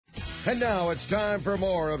And now it's time for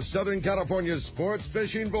more of Southern California's sports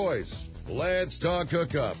fishing voice. Let's talk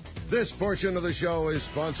hookup. This portion of the show is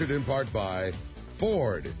sponsored in part by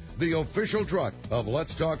Ford, the official truck of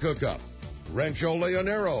Let's Talk Hookup. Rancho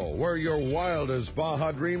Leonero, where your wildest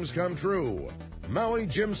Baja dreams come true. Maui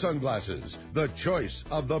Jim Sunglasses, the choice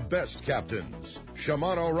of the best captains.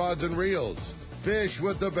 Shimano Rods and Reels, fish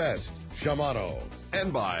with the best. Shimano.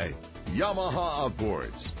 And by Yamaha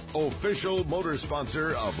Outboards, official motor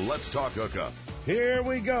sponsor of Let's Talk Hookup. Here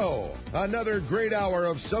we go. Another great hour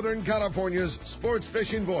of Southern California's sports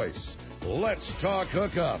fishing voice. Let's Talk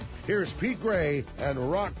Hookup. Here's Pete Gray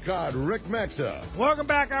and rock god Rick Maxa. Welcome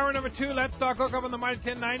back, hour number 2. Let's Talk Hookup on the Mighty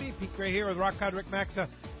 1090. Pete Gray here with rock god Rick Maxa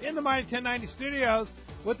in the Mighty 1090 studios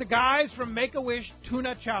with the guys from Make-A-Wish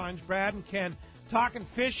Tuna Challenge, Brad and Ken, talking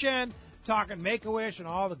fishing, talking Make-A-Wish, and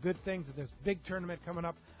all the good things of this big tournament coming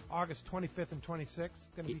up August 25th and 26th. It's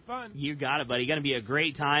going to be fun. You got it, buddy. Going to be a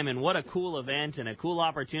great time, and what a cool event and a cool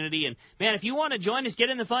opportunity. And, man, if you want to join us, get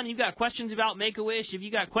in the fun. You've got questions about Make-A-Wish. If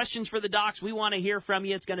you got questions for the docs, we want to hear from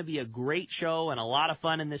you. It's going to be a great show and a lot of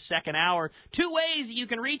fun in this second hour. 2 ways that you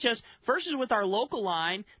can reach us. First is with our local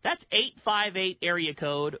line. That's 858 area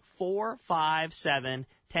code 457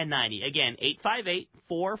 1090. Again,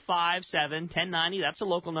 858-457-1090. That's a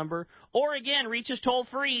local number. Or, again, reach us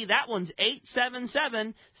toll-free. That one's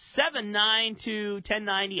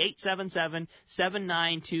 877-792-1090,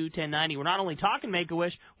 877-792-1090. We're not only talking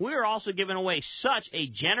Make-A-Wish, we're also giving away such a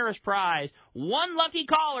generous prize. One lucky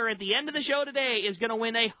caller at the end of the show today is going to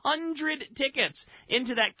win 100 tickets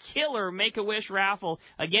into that killer Make-A-Wish raffle.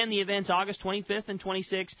 Again, the event's August 25th and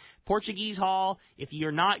 26th, Portuguese Hall. If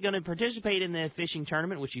you're not going to participate in the fishing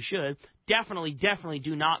tournament, which you should, definitely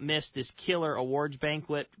do not miss this killer awards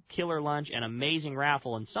banquet, killer lunch, and amazing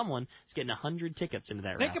raffle. And someone is getting 100 tickets into that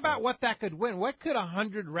raffle. Think about what that could win. What could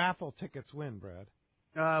 100 raffle tickets win, Brad?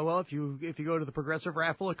 Well, if you go to the progressive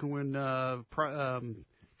raffle, it can win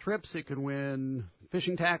trips. It can win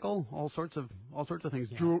fishing tackle, all sorts of things.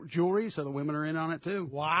 Yeah. Jewelry, so the women are in on it too.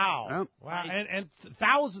 Wow! Yep. Wow! And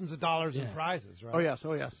thousands of dollars in prizes, right? Oh yes.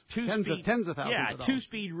 Tens of thousands of dollars. Yeah,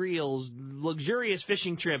 2-speed reels, luxurious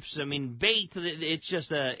fishing trips. I mean, bait. It's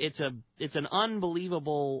just it's an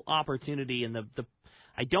unbelievable opportunity, and the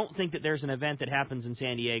I don't think that there's an event that happens in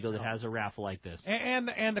San Diego that has a raffle like this.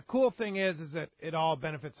 And the cool thing is that it all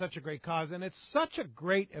benefits such a great cause, and it's such a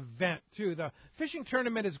great event too. The fishing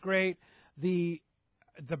tournament is great. The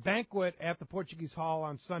banquet at the Portuguese Hall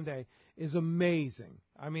on Sunday is amazing.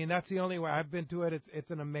 I mean, that's the only way I've been to it.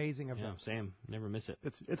 It's an amazing event. Yeah, same. Never miss it.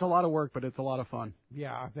 It's a lot of work, but it's a lot of fun.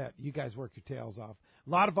 Yeah, I bet you guys work your tails off. A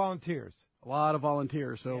lot of volunteers.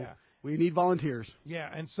 So we need volunteers.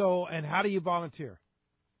 Yeah, and how do you volunteer?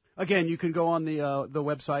 Again, you can go on the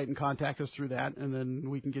website and contact us through that, and then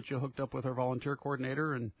we can get you hooked up with our volunteer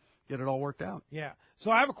coordinator and get it all worked out. Yeah.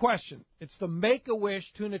 So I have a question. It's the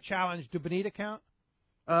Make-A-Wish Tuna Challenge. Do Bonita count?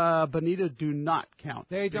 Bonita do not count.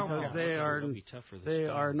 They don't because count. They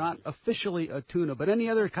are not officially a tuna, but any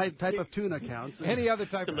other type of tuna counts. Any other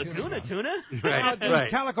type of tuna? Tuna? Right. Do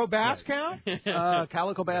calico bass count?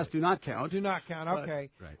 Calico bass do not count. Do not count. Okay.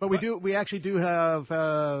 But we actually do have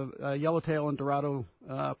yellowtail and dorado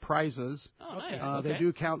prizes. Oh, nice. Okay. They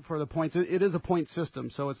do count for the points. It is a point system,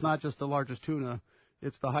 so it's not just the largest tuna.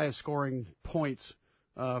 It's the highest scoring points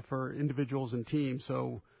for individuals and teams.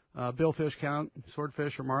 So billfish count,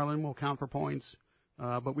 swordfish or marlin will count for points.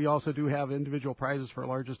 But we also do have individual prizes for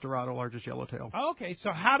largest dorado, largest yellowtail. Okay,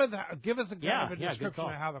 so give us a description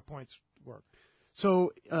of how the points work.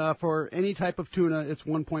 So for any type of tuna, it's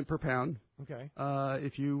 1 point per pound. Okay.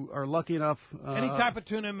 If you are lucky enough... any type of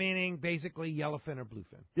tuna, meaning basically yellowfin or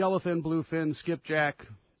bluefin? Yellowfin, bluefin, skipjack.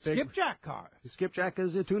 Skipjack caught. Skipjack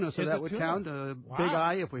is a tuna, so that would count. Wow. Big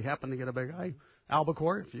eye, if we happen to get a big eye.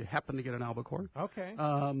 Albacore, if you happen to get an albacore. Okay.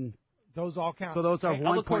 Those all count. So those are 1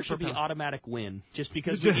 point albacore should per pound. be automatic win, just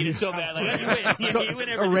because we need it so bad. Like, you win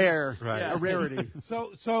a rare, right. A rarity.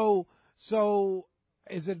 So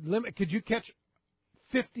is it limit? Could you catch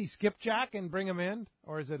 50 skipjack and bring them in,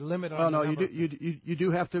 or is it limited? Oh no, you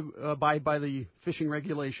do have to abide by the fishing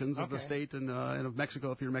regulations of the state and of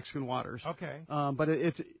Mexico if you're in Mexican waters. Okay. But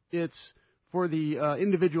it's for the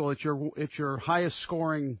individual. It's your highest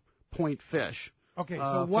scoring point fish. Okay,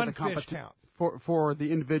 so one fish counts. For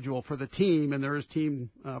the individual, for the team, and there is team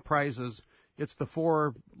prizes, it's the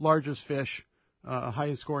 4 largest fish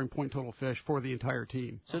highest scoring point total fish for the entire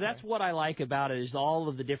team. So that's what I like about it is all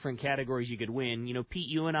of the different categories you could win. You know, Pete,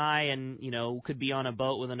 you and I, and could be on a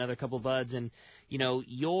boat with another couple buds, and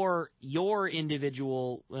your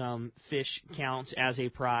individual fish counts as a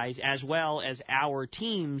prize, as well as our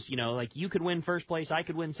teams. Like you could win first place, I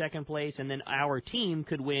could win second place, and then our team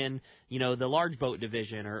could win, the large boat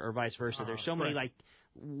division, or vice versa. There's so many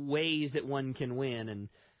ways that one can win, and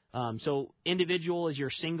so individual is your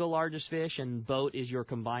single largest fish, and boat is your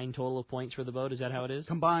combined total of points for the boat. Is that how it is?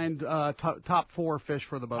 Combined top 4 fish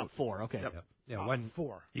for the boat. Top 4, okay. Yep. Yeah,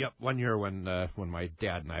 one year when my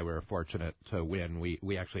dad and I were fortunate to win,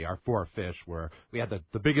 we actually, our 4 fish we had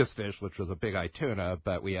the biggest fish, which was a big eye tuna,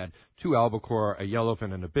 but we had 2 albacore, a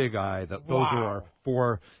yellowfin, and a big eye. Those were our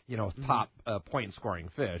 4, top point scoring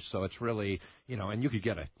fish. So it's really, and you could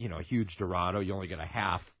get a huge Dorado. You only get a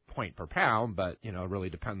half point per pound, but it really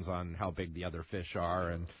depends on how big the other fish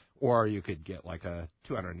are, or you could get like a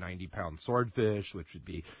 290-pound swordfish, which would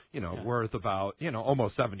be worth about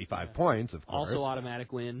almost 75 points, of course. Also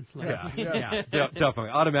automatic win. Definitely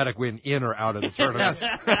automatic win in or out of the tournament.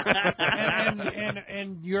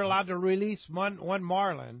 and you're allowed to release one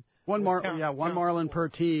marlin. One marlin per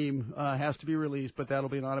team has to be released, but that'll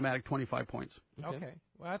be an automatic 25 points. Okay.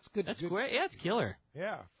 Well, that's good. That's great. Yeah, it's killer.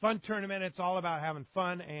 Yeah. Fun tournament. It's all about having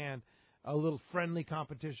fun and a little friendly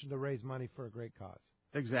competition to raise money for a great cause.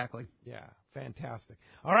 Exactly. Yeah. Fantastic.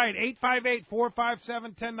 All right.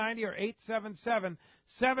 858-457-1090 or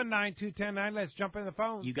 877-792-1090. Let's jump in the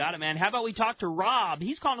phone. You got it, man. How about we talk to Rob?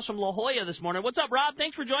 He's calling us from La Jolla this morning. What's up, Rob?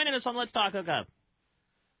 Thanks for joining us on Let's Talk Hookup.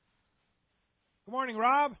 Good morning,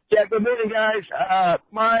 Rob. Yeah, good morning, guys.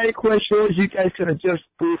 My question was, you guys could have just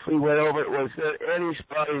briefly went over it. Was there any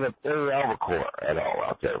spotting of any albacore at all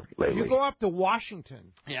out there lately? You go up to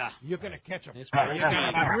Washington. Yeah. You're going to catch them. It's You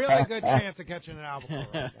got a really good chance of catching an albacore.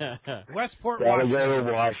 Westport, Washington. Gotta go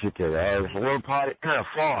to Washington. We're probably kind of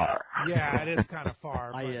far. Yeah, it is kind of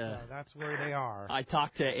far, but that's where they are. I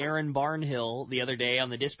talked to Aaron Barnhill the other day on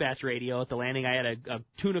the dispatch radio at the landing. I had a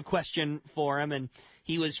tuna question for him, and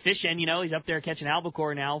he was fishing, he's up there catching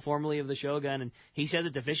albacore now, formerly of the Shogun, and he said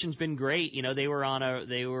that the fishing's been great. They were on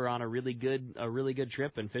a really good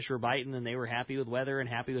trip, and fish were biting, and they were happy with weather and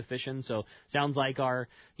happy with fishing. So sounds like our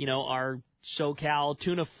SoCal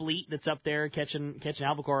tuna fleet that's up there catching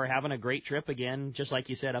albacore are having a great trip again, just like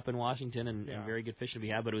you said, up in Washington, and very good fishing to be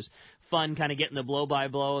had. But it was fun kind of getting the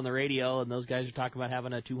blow-by-blow on the radio, and those guys are talking about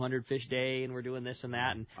having a 200-fish day, and we're doing this and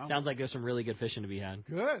that, and sounds like there's some really good fishing to be had.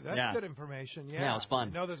 Good. That's good information. Yeah, it was fun.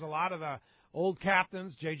 I know there's a lot of the old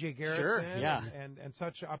captains, J.J. Garrettson and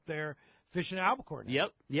such up there fishing albacore now. Yep.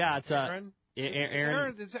 Yeah, it's Aaron.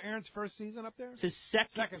 Is it Aaron's first season up there? It's his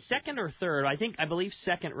second or third. I believe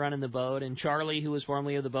second run in the boat, and Charlie, who was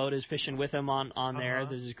formerly of the boat, is fishing with him on there.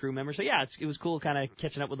 This is a crew member. So yeah, it was cool kind of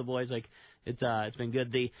catching up with the boys. Like it's been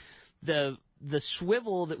good. The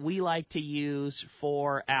swivel that we like to use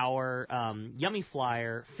for our yummy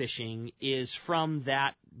flyer fishing is from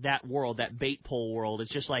that world, that bait pole world.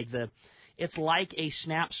 It's just like it's like a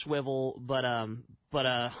snap swivel, but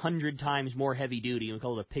 100 times more heavy duty. We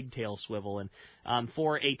call it a pigtail swivel. And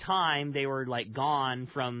for a time, they were like gone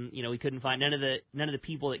from. We couldn't find none of the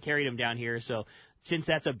people that carried them down here. So since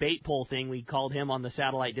that's a bait pole thing, we called him on the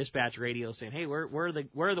satellite dispatch radio saying, "Hey, where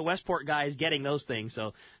are the Westport guys getting those things?"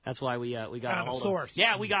 So that's why we got a hold of them.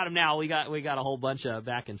 Yeah, we got them now. We got a whole bunch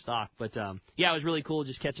back in stock. But yeah, it was really cool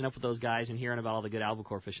just catching up with those guys and hearing about all the good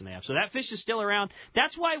albacore fishing they have. So that fish is still around.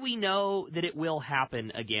 That's why we know that it will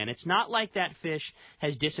happen again. It's not like that fish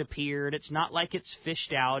has disappeared. It's not like it's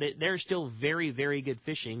fished out. There's still very, very good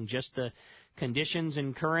fishing. Just the conditions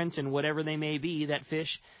and currents and whatever they may be, that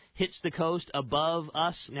fish hits the coast above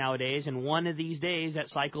us nowadays, and one of these days that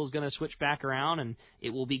cycle is going to switch back around, and it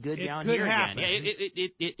will be good down here again. Yeah,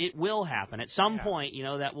 it will happen. At some point,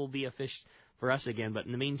 that will be a fish for us again, but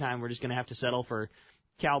in the meantime, we're just going to have to settle for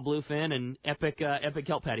Cal Bluefin and epic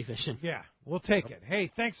kelp patty fishing. Yeah, we'll take it.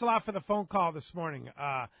 Hey, thanks a lot for the phone call this morning.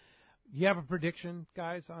 You have a prediction,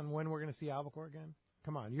 guys, on when we're going to see albacore again?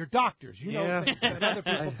 Come on, you're doctors. You know things that other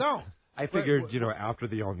people don't. I figured, after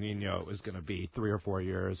the El Nino, it was going to be 3 or 4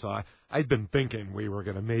 years. So I'd been thinking we were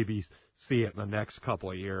going to maybe see it in the next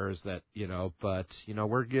couple of years. But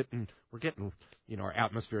we're getting, our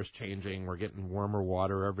atmosphere's changing. We're getting warmer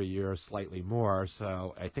water every year, slightly more.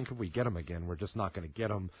 So I think if we get them again, we're just not going to get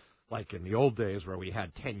them like in the old days where we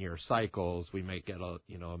had 10-year cycles. We may get a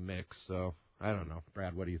mix. So I don't know,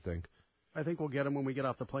 Brad. What do you think? I think we'll get them when we get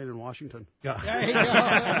off the plane in Washington. Yeah. There you go.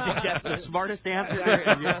 That's the smartest answer there.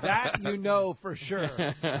 That for sure.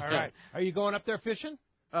 All right. Are you going up there fishing?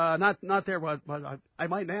 Not there, but I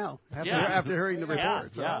might now after hearing the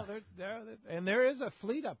report. Yeah. And there is a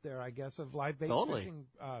fleet up there, I guess, of live bait fishing,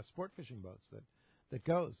 sport fishing boats that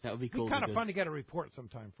goes. That would be cool. It'd be kind of fun to get a report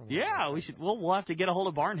sometime from. Yeah, we should. We'll have to get a hold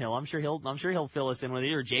of Barnhill. I'm sure he'll fill us in with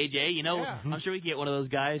it, or JJ. You know, I'm sure we can get one of those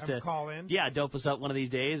guys to call in. Yeah, dope us up one of these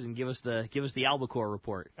days and give us the albacore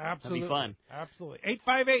report. Absolutely, that'd be fun. Absolutely.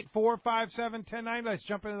 858-457-1090. Let's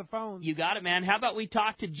jump into the phone. You got it, man. How about we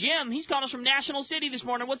talk to Jim? He's calling us from National City this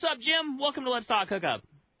morning. What's up, Jim? Welcome to Let's Talk Hookup.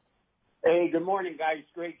 Hey, good morning, guys.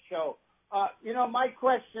 Great show. My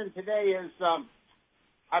question today is.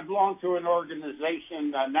 I belong to an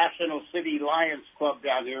organization, National City Lions Club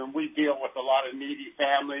down here, and we deal with a lot of needy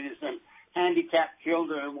families and handicapped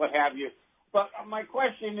children and what have you. But my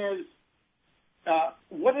question is,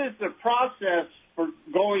 what is the process for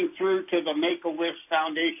going through to the Make-A-Wish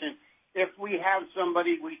Foundation if we have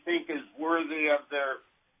somebody we think is worthy of their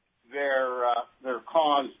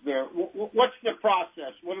cause? What's the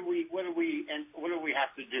process? What do we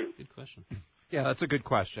have to do? Good question. Yeah, that's a good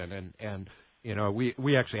question, and. You know,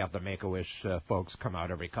 we actually have the Make-A-Wish folks come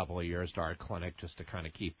out every couple of years to our clinic just to kind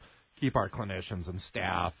of keep our clinicians and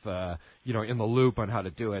staff, in the loop on how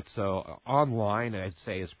to do it. So online, I'd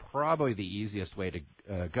say, is probably the easiest way to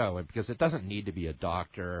go, because it doesn't need to be a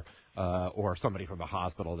doctor or somebody from the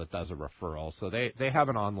hospital that does a referral. So they have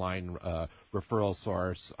an online referral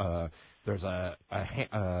source. There's a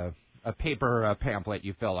paper pamphlet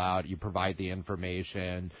you fill out. You provide the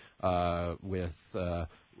information with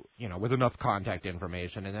enough contact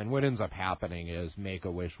information, and then what ends up happening is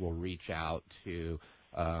Make-A-Wish will reach out to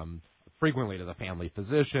frequently to the family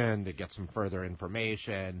physician to get some further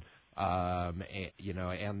information, and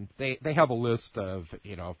they have a list of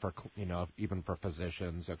even for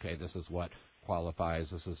physicians, okay, this is what qualifies,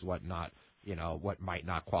 this is what not, what might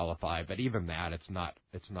not qualify, but even that it's not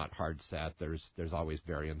hard set. There's always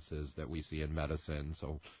variances that we see in medicine,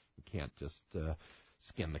 so you can't just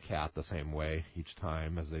skin the cat the same way each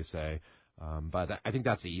time, as they say. But I think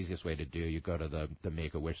that's the easiest way to do. You go to the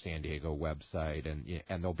Make-A-Wish San Diego website, and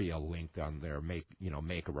there'll be a link on there. Make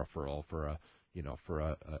a referral for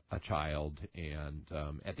a child. And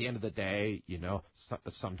at the end of the day,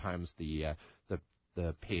 sometimes the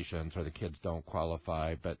patients or the kids don't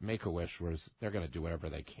qualify, but Make-A-Wish they're going to do whatever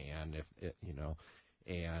they can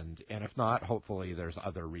And if not, hopefully there's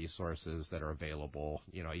other resources that are available,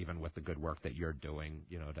 even with the good work that you're doing,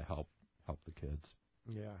 to help the kids.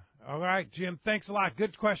 Yeah. All right, Jim, thanks a lot.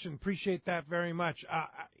 Good question. Appreciate that very much.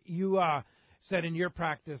 You said in your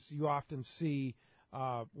practice you often see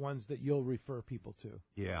ones that you'll refer people to.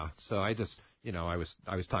 Yeah. So I just, I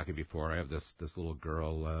was talking before. I have this little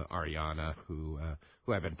girl, Ariana, who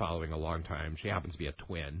I've been following a long time. She happens to be a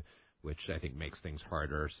twin, which I think makes things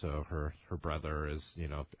harder. So her brother is,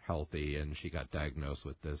 healthy, and she got diagnosed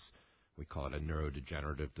with this, we call it a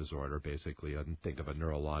neurodegenerative disorder, basically. And think of a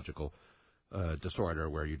neurological disorder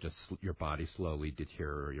where your body slowly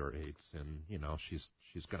deteriorates, and,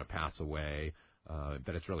 she's going to pass away.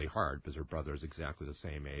 But it's really hard because her brother is exactly the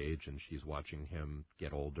same age, and she's watching him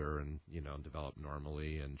get older and, develop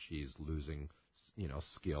normally, and she's losing,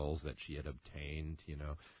 skills that she had obtained,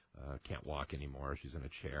 can't walk anymore. She's in a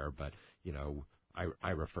chair, but, I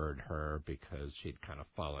referred her because she'd kind of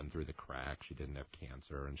fallen through the cracks. She didn't have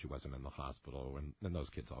cancer, and she wasn't in the hospital, and then those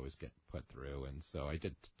kids always get put through. And so I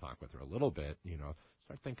did talk with her a little bit,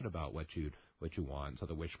 start thinking about what you want. So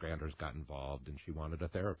the Wish Granters got involved, and she wanted a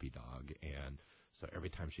therapy dog. And so every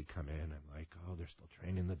time she'd come in, I'm like, oh, they're still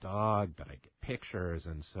training the dog, but I get pictures.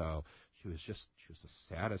 And so she was the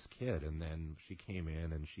saddest kid. And then she came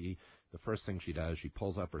in, and the first thing she does, she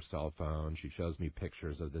pulls up her cell phone, she shows me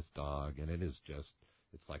pictures of this dog, and it's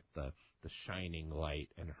like the shining light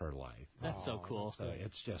in her life. That's so cool. So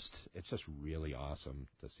it's just really awesome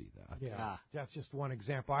to see that. Yeah, that's just one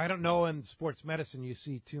example. I don't know in sports medicine you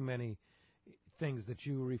see too many things that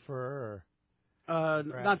you refer or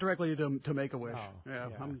not directly to Make-A-Wish. Yeah.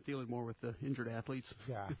 I'm dealing more with the injured athletes.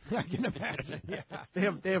 Yeah, I can imagine. Yeah,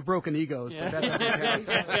 they have broken egos, but that doesn't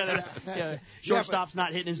count. Shortstop's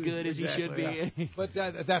not hitting as good as he should be. Yeah. But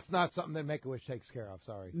that's not something that Make-A-Wish takes care of.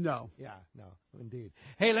 Sorry. No. Yeah, no, indeed.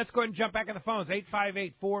 Hey, let's go ahead and jump back on the phones.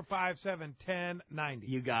 858-457-1090.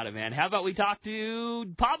 You got it, man. How about we talk to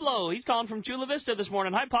Pablo? He's calling from Chula Vista this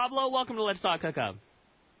morning. Hi, Pablo. Welcome to Let's Talk Hookup.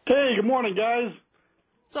 Hey, good morning, guys.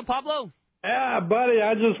 What's up, Pablo? Yeah, buddy,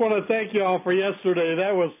 I just want to thank you all for yesterday.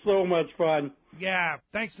 That was so much fun. Yeah,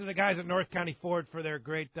 thanks to the guys at North County Ford for their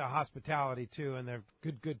great hospitality, too, and they're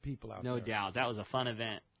good people out there. No doubt. That was a fun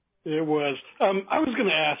event. It was. I was going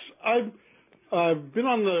to ask, I've been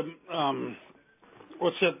on the,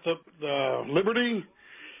 the Liberty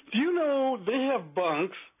Do you know they have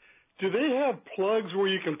bunks? Do they have plugs where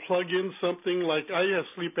you can plug in something? Like I have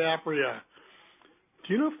sleep apnea.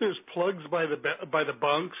 Do you know if there's plugs by the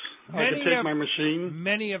bunks? I can take my machine.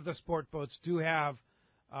 Many of the sport boats do have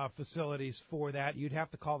facilities for that. You'd have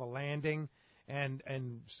to call the landing and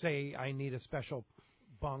say I need a special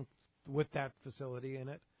bunk with that facility in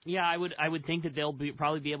it. Yeah, I would think that they'll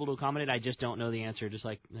probably be able to accommodate. I just don't know the answer. Just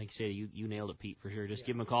like you say, you nailed it, Pete, for sure. Just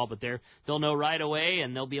give them a call, but they'll know right away,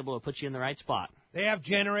 and they'll be able to put you in the right spot. They have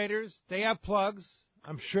generators. They have plugs.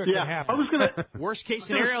 I'm sure it can happen. I was gonna. Worst case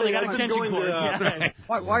scenario, they got extension cords.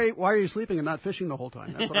 Why are you sleeping and not fishing the whole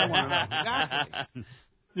time? That's what I want to know. Exactly.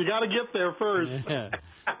 You got to get there first.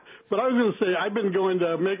 But I was going to say, I've been going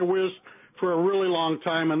to Make-A-Wish for a really long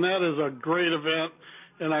time, and that is a great event.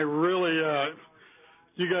 And I really,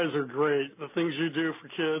 you guys are great. The things you do for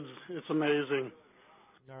kids, it's amazing.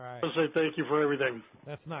 All right. I want to say thank you for everything.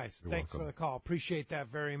 That's nice. You're Thanks welcome. for the call. Appreciate that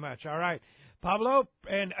very much. All right. Pablo,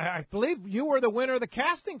 and I believe you were the winner of the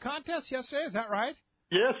casting contest yesterday. Is that right?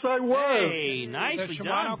 Yes, I was. Hey, nicely The done,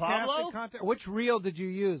 Shimano Pablo. casting contest. Which reel did you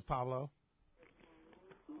use, Pablo?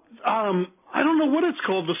 I don't know what it's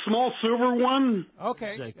called, the small silver one.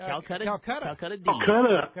 Okay. It's a Calcutta D.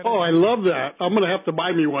 Calcutta. Oh, I love that. I'm going to have to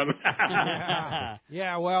buy me one.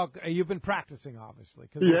 Yeah, well, you've been practicing, obviously.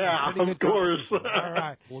 Yeah, of course. All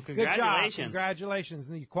right. Well, Good job. congratulations. Congratulations.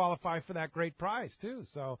 And you qualify for that great prize, too.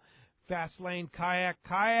 So, Fast Lane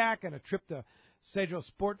Kayak, and a trip to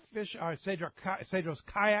Cedros Cedros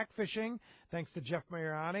Kayak Fishing, thanks to Jeff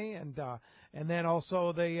Mariani, and then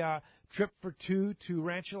also the trip for two to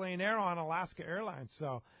Rancho Leonero on Alaska Airlines.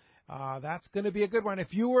 So that's going to be a good one.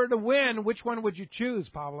 If you were to win, which one would you choose,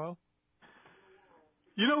 Pablo?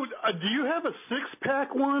 You know, do you have a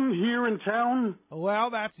 6-pack one here in town? Well,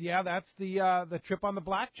 that's the trip on the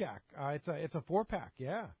Blackjack. It's a 4-pack.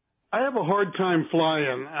 Yeah. I have a hard time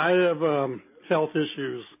flying. I have health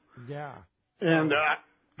issues. Yeah. And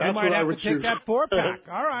that's you might what I have would to take choose. that 4-pack.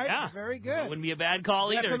 All right. Yeah. Very good. That wouldn't be a bad call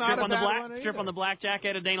That's either. not a bad one Trip either. on the Blackjack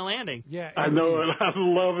out of Dana Landing. Yeah. I know it. I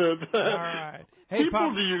love it. All right. Hey,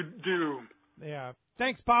 People do you do? Yeah.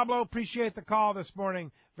 Thanks, Pablo. Appreciate the call this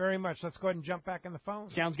morning very much. Let's go ahead and jump back in the phone.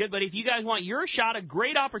 Sounds good, but if you guys want your shot, a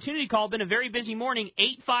great opportunity call. Been a very busy morning.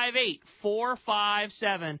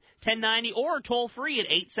 858-457-1090 or toll free at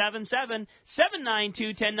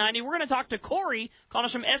 877-792-1090. We're going to talk to Corey, calling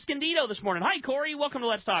us from Escondido this morning. Hi, Corey. Welcome to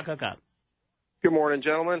Let's Talk Hookup. Good morning,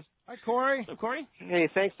 gentlemen. Hi, Corey. What's up, Corey? Hey,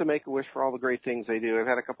 thanks to Make-A-Wish for all the great things they do. I've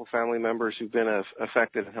had a couple family members who've been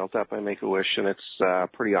affected and helped out by Make-A-Wish, and it's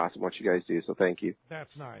pretty awesome what you guys do, so thank you.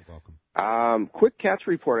 That's nice. Welcome. Quick catch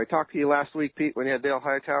report. I talked to you last week, Pete, when you had Dale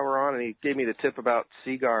Hightower on, and he gave me the tip about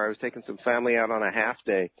Seagar. I was taking some family out on a half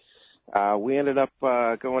day. We ended up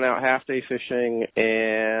going out half-day fishing,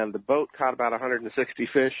 and the boat caught about 160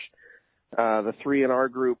 fish. The three in our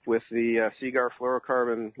group with the Seagar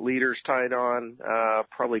fluorocarbon leaders tied on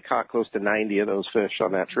probably caught close to 90 of those fish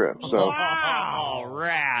on that trip. So, wow,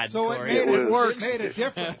 rad, So Corey. it made a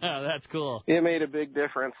difference. That's cool. It made a big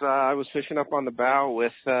difference. I was fishing up on the bow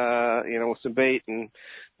with with some bait and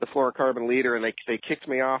the fluorocarbon leader, and they kicked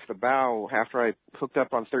me off the bow after I hooked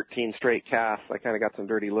up on 13 straight casts. I kind of got some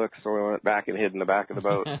dirty looks, so I went back and hid in the back of the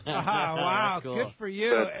boat. Wow, cool. Good for you.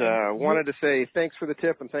 But wanted to say thanks for the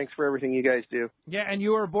tip and thanks for everything you guys do. Yeah, and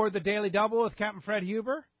you were aboard the Daily Double with Captain Fred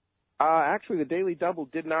Huber? Actually, the Daily Double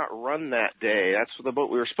did not run that day. That's the boat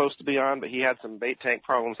we were supposed to be on, but he had some bait tank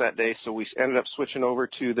problems that day, so we ended up switching over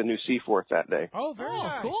to the new Seaforth that day. Oh, very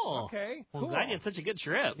nice. Cool. Okay, Well, cool. glad you had such a good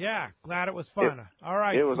trip. Yeah, glad it was fun. All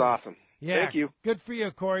right. It was awesome. Yeah, Thank you. Good for you,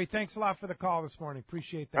 Corey. Thanks a lot for the call this morning.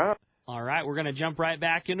 Appreciate that. All right, we're going to jump right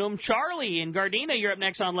back into him. Charlie in Gardena, you're up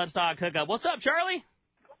next on Let's Talk Hookup. What's up, Charlie?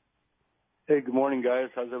 Hey, good morning, guys.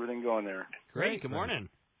 How's everything going there? Great. Good morning.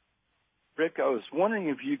 Rick, I was wondering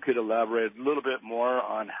if you could elaborate a little bit more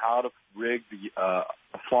on how to rig a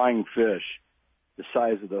flying fish, the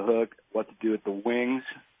size of the hook, what to do with the wings,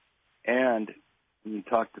 and when you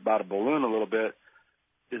talked about a balloon a little bit,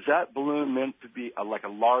 is that balloon meant to be like a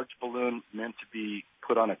large balloon meant to be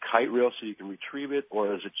put on a kite reel so you can retrieve it,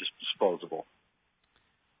 or is it just disposable?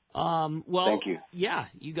 Well, Thank you. Yeah,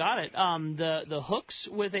 you got it. The hooks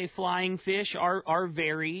with a flying fish are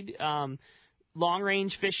varied. Long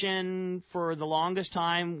range fishing, for the longest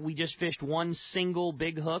time, we just fished one single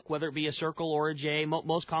big hook, whether it be a circle or a J,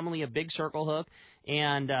 most commonly a big circle hook,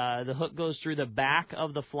 and the hook goes through the back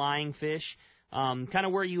of the flying fish, kind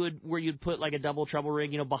of where you'd put like a double treble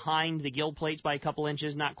rig, behind the gill plates by a couple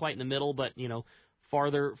inches, not quite in the middle, but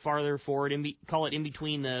farther forward, call it in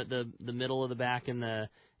between the middle of the back and the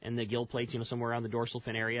and the gill plates, somewhere around the dorsal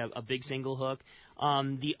fin area, a big single hook.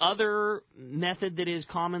 The other method that is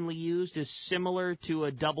commonly used is similar to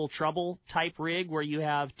a double trouble type rig where you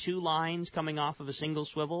have 2 lines coming off of a single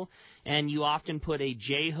swivel, and you often put a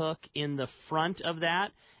J-hook in the front of that,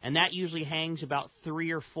 and that usually hangs about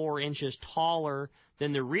 3 or 4 inches taller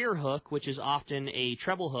than the rear hook, which is often a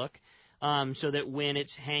treble hook. So that when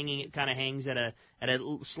it's hanging, it kind of hangs at a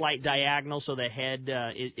slight diagonal, so the head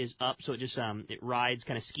is up, so it just it rides,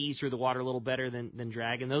 kind of skis through the water a little better than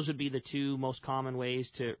drag. And those would be the 2 most common ways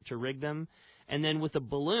to rig them. And then with a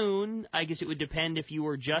balloon, I guess it would depend if you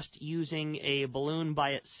were just using a balloon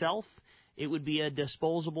by itself, it would be a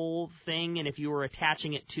disposable thing, and if you were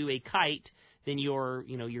attaching it to a kite, then you're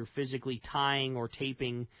physically tying or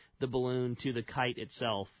taping the balloon to the kite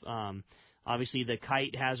itself. Obviously, the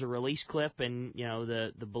kite has a release clip, and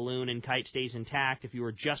the balloon and kite stays intact. If you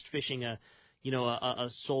were just fishing a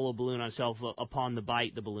solo balloon on itself, upon the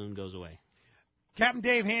bite, the balloon goes away. Captain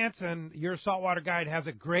Dave Hansen, your saltwater guide, has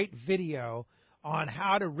a great video on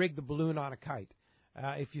how to rig the balloon on a kite.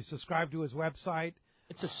 If you subscribe to his website.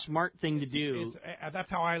 It's a smart thing to do. That's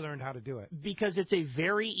how I learned how to do it. Because it's a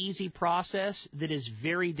very easy process that is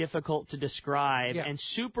very difficult to describe and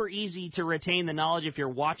super easy to retain the knowledge if you're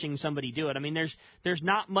watching somebody do it. I mean, there's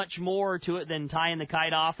not much more to it than tying the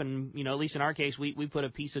kite off, and at least in our case, we put a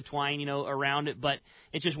piece of twine around it. But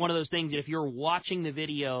it's just one of those things that if you're watching the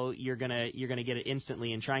video, you're gonna get it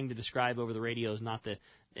instantly. And trying to describe over the radio is not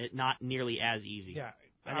nearly as easy. Yeah.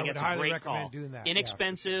 I think would it's a highly great recommend call. doing that.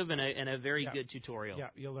 Inexpensive and a very good tutorial. Yeah,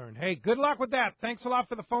 you'll learn. Hey, good luck with that. Thanks a lot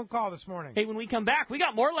for the phone call this morning. Hey, when we come back, we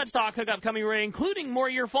got more Let's Talk Hookup coming right, including more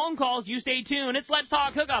of your phone calls. You stay tuned. It's Let's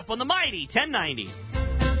Talk Hookup on the Mighty 1090.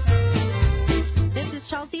 This is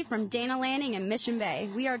Chelsea from Dana Landing in Mission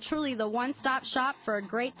Bay. We are truly the one-stop shop for a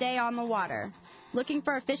great day on the water. Looking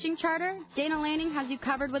for a fishing charter? Dana Landing has you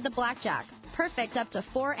covered with the Blackjack. Perfect up to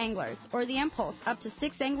 4 anglers, or the Impulse up to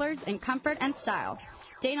 6 anglers in comfort and style.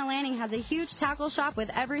 Dana Landing has a huge tackle shop with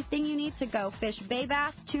everything you need to go fish bay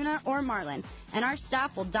bass, tuna, or marlin, and our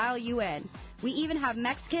staff will dial you in. We even have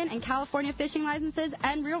Mexican and California fishing licenses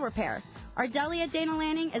and reel repair. Our deli at Dana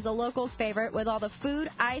Landing is a local's favorite with all the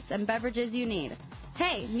food, ice, and beverages you need.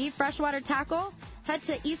 Hey, need freshwater tackle? Head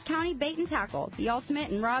to East County Bait and Tackle, the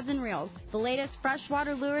ultimate in rods and reels, the latest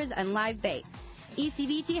freshwater lures and live bait.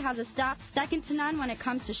 ECBT has a staff second to none when it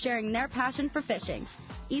comes to sharing their passion for fishing.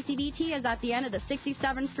 ECBT is at the end of the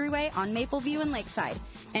 67 freeway on Mapleview and Lakeside,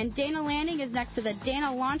 and Dana Landing is next to the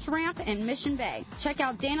Dana Launch Ramp in Mission Bay. Check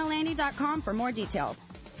out danalanding.com for more details.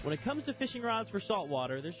 When it comes to fishing rods for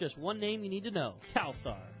saltwater, there's just one name you need to know: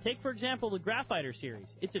 CalStar. Take, for example, the Graphiter series.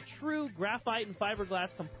 It's a true graphite and fiberglass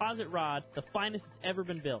composite rod, the finest it's ever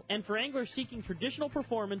been built. And for anglers seeking traditional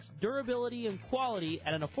performance, durability, and quality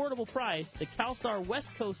at an affordable price, the CalStar West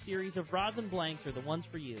Coast series of rods and blanks are the ones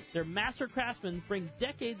for you. Their master craftsmen bring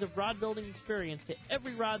decades of rod building experience to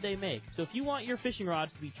every rod they make. So if you want your fishing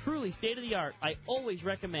rods to be truly state-of-the-art, I always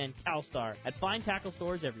recommend CalStar at fine tackle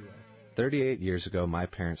stores everywhere. 38 years ago, my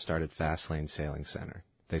parents started Fast Lane Sailing Center.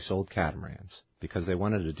 They sold catamarans because they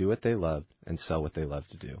wanted to do what they loved and sell what they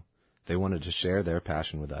loved to do. They wanted to share their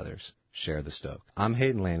passion with others, share the stoke. I'm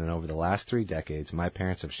Hayden Lane, and over the last 3 decades, my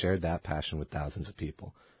parents have shared that passion with thousands of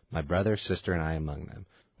people, my brother, sister, and I among them.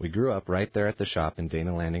 We grew up right there at the shop in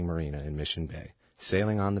Dana Landing Marina in Mission Bay,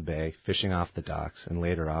 sailing on the bay, fishing off the docks, and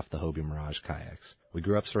later off the Hobie Mirage kayaks. We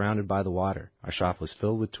grew up surrounded by the water. Our shop was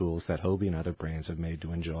filled with tools that Hobie and other brands have made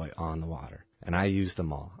to enjoy on the water. And I use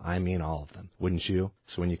them all. I mean all of them. Wouldn't you?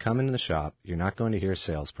 So when you come into the shop, you're not going to hear a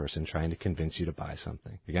salesperson trying to convince you to buy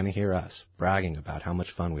something. You're going to hear us bragging about how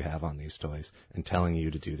much fun we have on these toys and telling you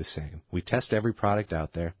to do the same. We test every product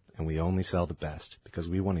out there, and we only sell the best because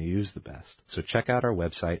we want to use the best. So check out our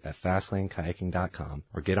website at FastlaneKayaking.com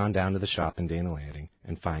or get on down to the shop in Dana Landing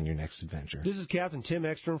and find your next adventure. This is Captain Tim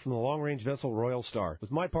Ekstrom from the long-range vessel Royal Star.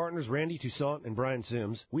 With my partners Randy Toussaint and Brian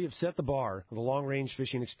Sims, we have set the bar for the long-range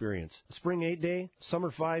fishing experience. A spring 8-day,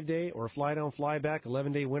 summer 5-day, or a fly-down, fly-back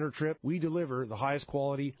 11-day winter trip, we deliver the highest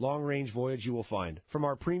quality long-range voyage you will find. From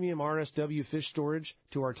our premium RSW fish storage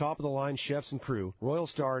to our top-of-the-line chefs and crew, Royal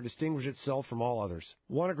Star distinguishes itself from all others.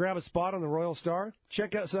 Want to grab a spot on the Royal Star?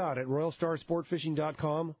 Check us out at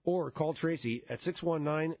RoyalStarSportFishing.com or call Tracy at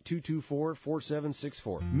 619-224-4766.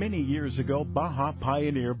 888-478-3664. Many years ago, Baja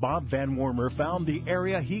pioneer Bob Van Wormer found the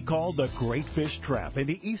area he called the Great Fish Trap in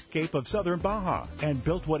the East Cape of southern Baja and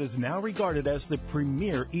built what is now regarded as the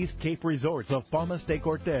premier East Cape resorts of Palmas de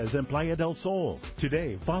Cortez and Playa del Sol.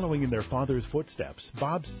 Today, following in their father's footsteps,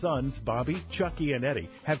 Bob's sons, Bobby, Chucky, and Eddie,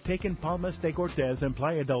 have taken Palmas de Cortez and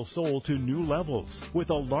Playa del Sol to new levels with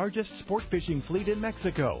the largest sport fishing fleet in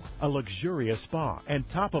Mexico, a luxurious spa, and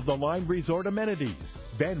top-of-the-line resort amenities.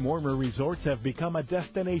 Van Wormer Resorts have become a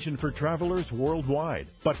destination for travelers worldwide.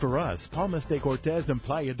 But for us, Palmas de Cortez and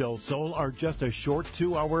Playa del Sol are just a short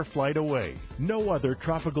 2-hour flight away. No other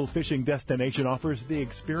tropical fishing destination offers the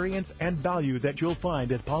experience and value that you'll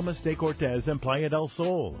find at Palmas de Cortez and Playa del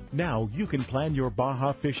Sol. Now you can plan your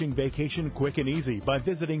Baja fishing vacation quick and easy by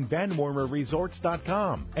visiting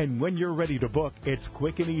VanWormerResorts.com. And when you're ready to book, it's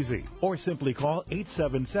quick and easy. Or simply call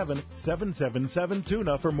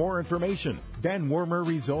 877-777-TUNA for more information. Van Wormer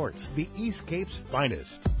Resorts, the East Cape's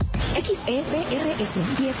finest. XEPRS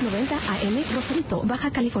 1090 AM, Rosarito, Baja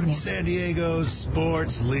California. San Diego's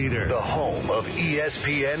sports leader. The home of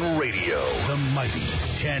ESPN Radio. The mighty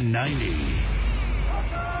 1090.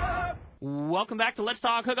 Welcome back to Let's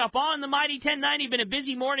Talk Hookup on the Mighty 1090. Been a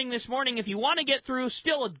busy morning this morning. If you want to get through,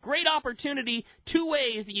 still a great opportunity. 2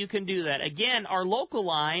 ways that you can do that. Again, our local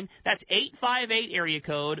line, that's 858 area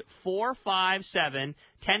code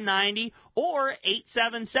 457-1090 or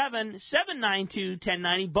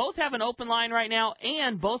 877-792-1090. Both have an open line right now,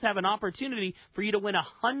 and both have an opportunity for you to win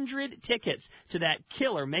 100 tickets to that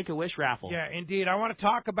killer Make-A-Wish raffle. Yeah, indeed. I want to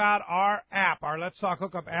talk about our app, our Let's Talk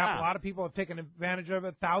Hookup app. Yeah. A lot of people have taken advantage of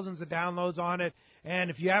it, thousands of downloads on it. And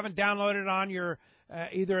if you haven't downloaded it on your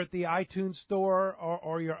either at the iTunes store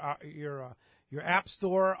or your app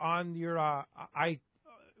store on your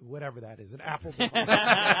whatever that is, an Apple device.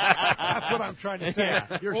 That's what I'm trying to say.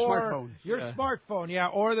 Yeah, your smartphone. Your smartphone, yeah,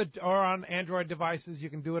 or on Android devices. You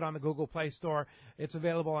can do it on the Google Play Store. It's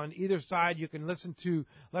available on either side. You can listen to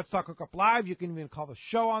Let's Talk Hookup Live. You can even call the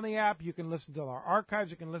show on the app. You can listen to our archives.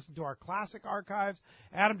 You can listen to our classic archives.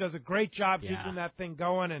 Adam does a great job keeping that thing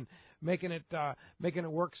going and making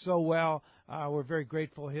it work so well. We're very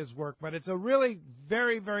grateful for his work. But it's a really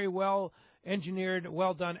very, very well engineered,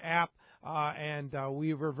 well done app. And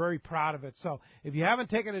we were very proud of it. So if you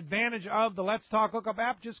haven't taken advantage of the Let's Talk Hookup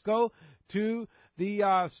app, just go to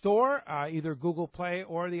the store, either Google Play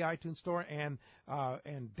or the iTunes Store, and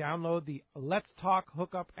download the Let's Talk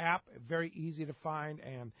Hookup app. Very easy to find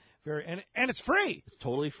and it's free. It's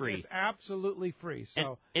totally free. It's absolutely free.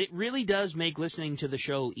 So and it really does make listening to the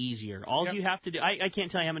show easier. All you have to do, I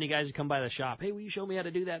can't tell you how many guys have come by the shop. Hey, will you show me how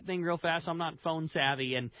to do that thing real fast? I'm not phone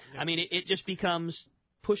savvy, and I mean it just becomes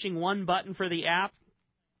pushing one button for the app,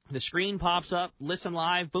 the screen pops up, listen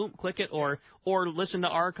live, boom, click it, or listen to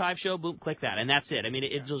archive show, boom, click that, and that's it. I mean,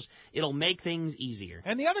 it'll make things easier.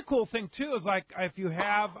 And the other cool thing too is like if you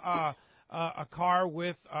have a car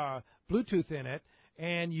with Bluetooth in it,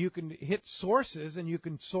 and you can hit sources, and you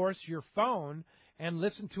can source your phone and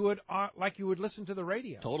listen to it like you would listen to the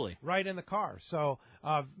radio. Totally. Right in the car. So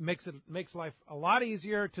makes life a lot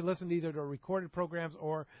easier to listen to either to recorded programs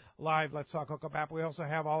or live Let's Talk Hookup app. We also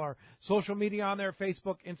have all our social media on there,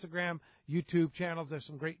 Facebook, Instagram, YouTube channels. There's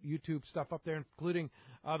some great YouTube stuff up there, including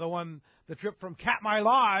the trip from Katmai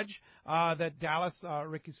Lodge that Dallas,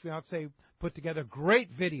 Ricky's fiance, put together. Great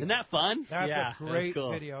video. Isn't that fun? That's a great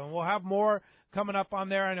video. And we'll have more coming up on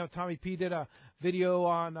there. I know Tommy P did a video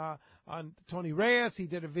on Tony Reyes. He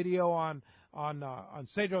did a video on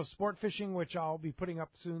Cedro Sport Fishing, which I'll be putting up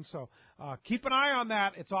soon. So keep an eye on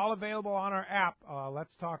that. It's all available on our app,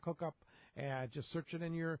 Let's Talk Hookup. And just search it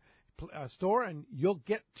in your store, and you'll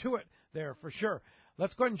get to it there for sure.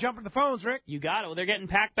 Let's go ahead and jump into the phones, Rick. You got it. Well, they're getting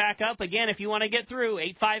packed back up. Again, if you want to get through,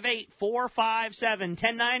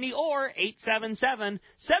 858-457-1090 or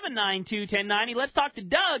 877-792-1090. Let's talk to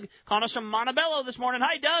Doug, calling us from Montebello this morning.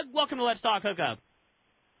 Hi, Doug. Welcome to Let's Talk Hookup.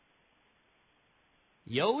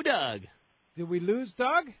 Yo, Doug. Did we lose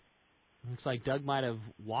Doug? Looks like Doug might have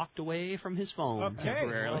walked away from his phone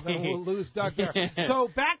temporarily. Well, then we'll lose Doug there. So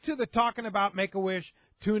back to the talking about Make-A-Wish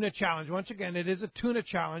Tuna Challenge. Once again, it is a tuna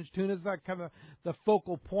challenge. Tuna is like kind of the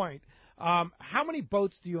focal point. How many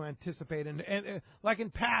boats do you anticipate? And like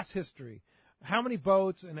in past history, how many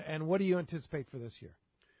boats and what do you anticipate for this year?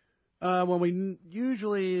 Well, we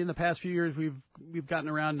usually in the past few years we've gotten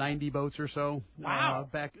around 90 boats or so. Wow,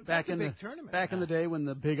 back in the tournament. Back in the day when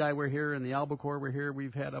the Big Eye were here and the Albacore were here,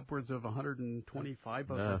 we've had upwards of 125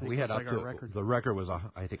 boats. I think we had like up to our record. The record was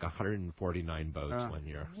I think 149 boats one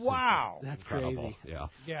year. Wow, that's incredible. Crazy.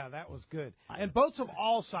 Yeah, that was good. And boats of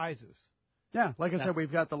all sizes. Yeah, like I said,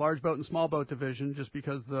 we've got the large boat and small boat division just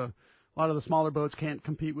because the a lot of the smaller boats can't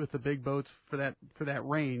compete with the big boats for that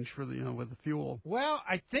range with the fuel. Well,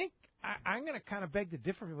 I think I'm going to kind of beg to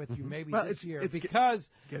differ with you maybe this year it's because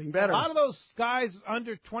it's getting better. A lot of those guys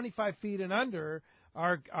under 25 feet and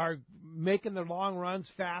are making their long runs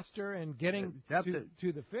faster and getting to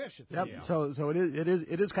the fish. Yep. So it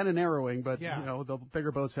is kind of narrowing, but the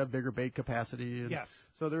bigger boats have bigger bait capacity. And yes.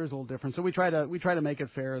 So there is a little difference. So we try to make it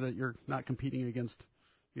fair that you're not competing against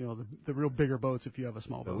the real bigger boats if you have a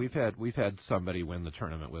small boat. But we've had somebody win the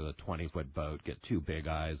tournament with a 20-foot boat, get two big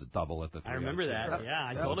eyes, double at the 302. I remember that. Yeah,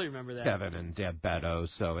 I totally remember that. Kevin and Deb Beto.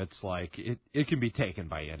 So it's like it can be taken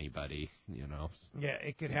by anybody, Yeah,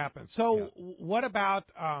 it could happen. So what about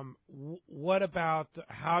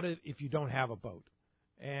if you don't have a boat?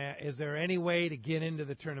 Is there any way to get into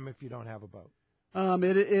the tournament if you don't have a boat?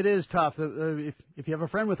 It is tough. If you have a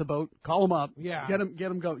friend with a boat, call them up. Yeah. Get them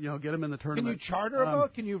in the tournament. Can you charter a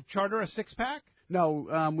boat? Can you charter a 6-pack?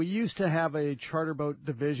 No. We used to have a charter boat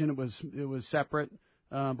division. It was separate,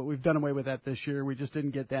 but we've done away with that this year. We just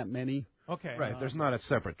didn't get that many. Okay. Right. There's not a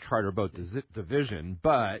separate charter boat division,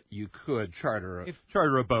 but you could charter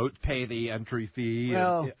a boat, pay the entry fee.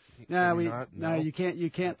 Well, you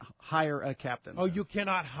can't hire a captain. Oh, you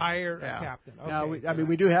cannot hire a captain. Okay. Now,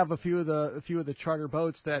 we do have a few of the charter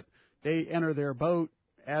boats that they enter their boat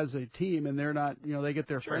as a team, and they're not, they get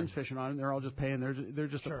their friends fishing on it, and they're all just paying. They're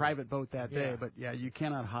just a private boat that day. But you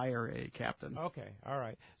cannot hire a captain. Okay. All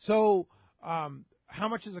right. So, how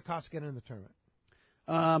much does it cost to get into the tournament?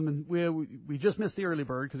 We just missed the early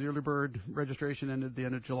bird because the early bird registration ended at the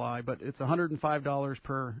end of July, but it's $105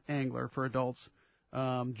 per angler for adults.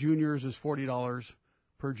 Juniors is $40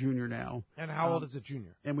 per junior now. And how old is a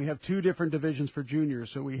junior? And we have two different divisions for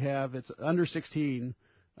juniors. So it's under 16.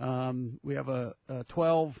 We have a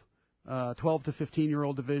 12 to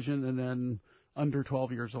 15-year-old division, and then under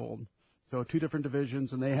 12 years old. So two different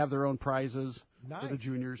divisions, and they have their own prizes for the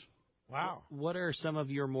juniors. Wow. What are some of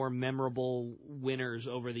your more memorable winners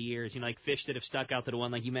over the years? Like fish that have stuck out to the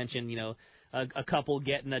one, like you mentioned, a couple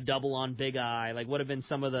getting a double on Big Eye. Like, what have been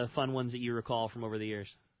some of the fun ones that you recall from over the years?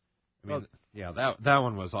 That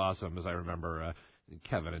one was awesome, as I remember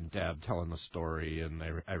Kevin and Deb telling the story, and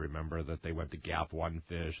I remember that they went to gap one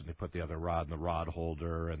fish, and they put the other rod in the rod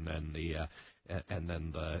holder, and then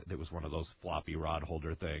it was one of those floppy rod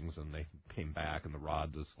holder things, and they came back, and the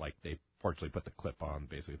rod was like they fortunately put the clip on.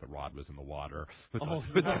 Basically, the rod was in the water with the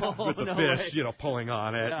fish, pulling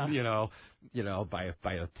on it,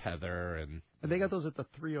 by a tether, and they got those at the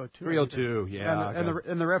 302. 302, yeah.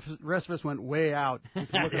 And the rest of us went way out. You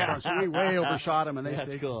can look at so we way overshot them, and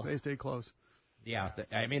they stayed close. Yeah,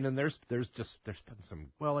 and there's been some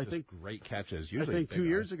great catches. Usually, I think 2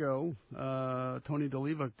 years ago, Tony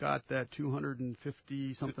DeLiva got that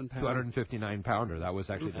 250-something pound. 259 pounder. That was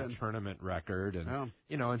actually the tournament record, and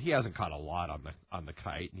and he hasn't caught a lot on the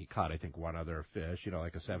kite, and he caught I think one other fish,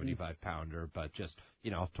 like a 75 pounder, but just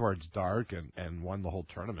towards dark and won the whole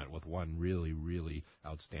tournament with one really, really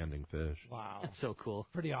outstanding fish. Wow, that's so cool.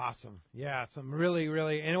 Pretty awesome. Yeah, some really,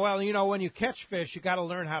 really, and when you catch fish, you got to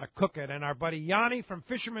learn how to cook it, and our buddy Yanni from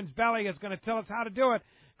Fisherman's Belly is going to tell us how to do it.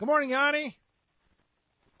 Good morning, Yanni.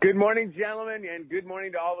 Good morning, gentlemen, and good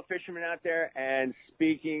morning to all the fishermen out there. And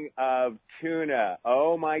speaking of tuna,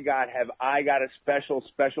 oh my God, have I got a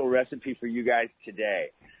special recipe for you guys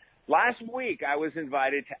today. Last week, I was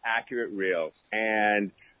invited to Accurate Reels, and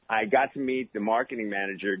I got to meet the marketing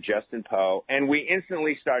manager, Justin Poe, and we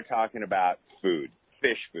instantly started talking about food,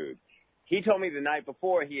 fish food. He told me the night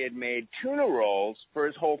before he had made tuna rolls for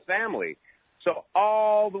his whole family. So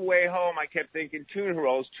all the way home, I kept thinking, tuna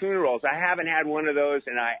rolls. I haven't had one of those,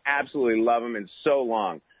 and I absolutely love them in so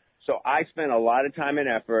long. So I spent a lot of time and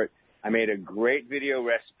effort. I made a great video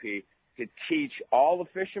recipe to teach all the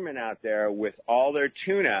fishermen out there with all their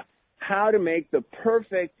tuna how to make the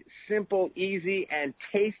perfect, simple, easy, and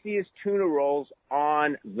tastiest tuna rolls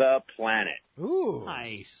on the planet. Ooh.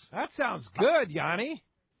 Nice. That sounds good, Yanni.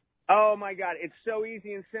 Oh, my God. It's so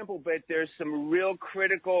easy and simple, but there's some real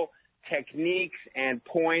critical techniques and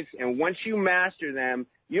points, and once you master them,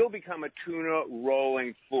 you'll become a tuna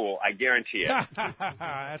rolling fool. I guarantee it.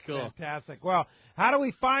 That's cool. Fantastic. Well, how do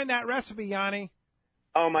we find that recipe, Yanni?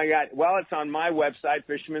 Oh, my God. Well, it's on my website,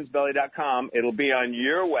 fishermansbelly.com. It'll be on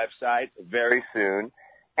your website very soon.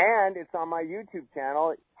 And it's on my YouTube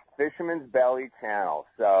channel, Fisherman's Belly channel.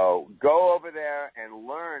 So go over there and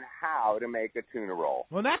learn how to make a tuna roll.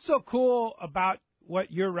 Well, that's so cool about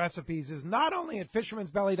what your recipes is. Not only at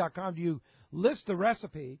fishermansbelly.com do you list the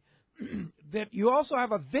recipe, that you also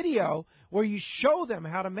have a video where you show them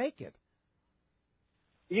how to make it.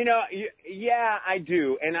 Yeah, I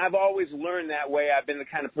do. And I've always learned that way. I've been the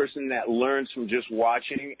kind of person that learns from just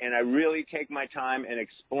watching, and I really take my time and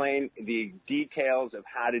explain the details of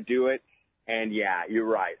how to do it. And, yeah, you're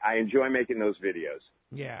right. I enjoy making those videos.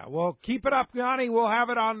 Yeah, well, keep it up, Yanni. We'll have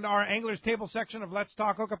it on our Anglers Table section of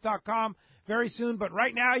letstalkhookup.com very soon. But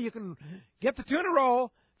right now you can get the tuna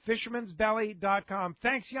roll, fishermansbelly.com.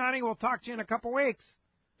 Thanks, Yanni. We'll talk to you in a couple weeks.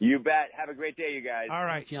 You bet. Have a great day, you guys. All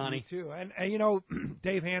right, Johnny. You too. And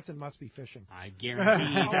Dave Hansen must be fishing. I guarantee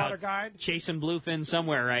he's out guide. chasing bluefin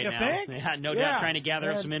somewhere right You now. think? Yeah, no doubt trying to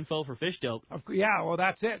gather up some info for fish dope. Yeah, well,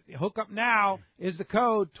 that's it. Hookup Now is the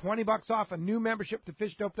code. $20 off a new membership to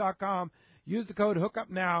fishdope.com. Use the code Hookup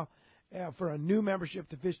Now for a new membership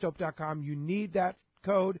to fishdope.com. You need that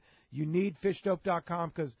code. You need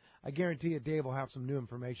fishdope.com because I guarantee you Dave will have some new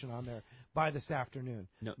information on there by this afternoon.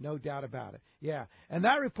 No doubt about it. Yeah. And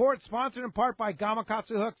that report sponsored in part by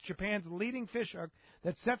Gamakatsu Hook, Japan's leading fish hook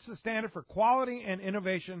that sets the standard for quality and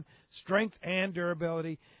innovation, strength and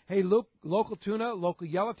durability. Hey, local tuna, local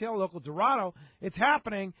yellowtail, local dorado, it's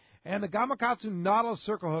happening. And the Gamakatsu Nautilus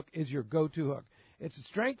Circle Hook is your go-to hook. It's the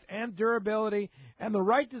strength and durability and the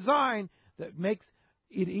right design that makes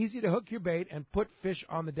it easy to hook your bait and put fish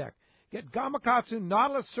on the deck. Get Gamakatsu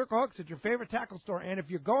Nautilus Circle Hooks at your favorite tackle store. And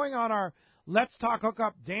if you're going on our Let's Talk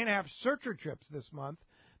Hookup Day and a Half Searcher trips this month,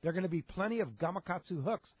 there are going to be plenty of Gamakatsu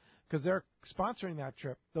hooks because they're sponsoring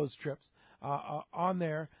those trips on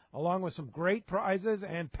there, along with some great prizes.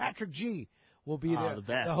 And Patrick G. will be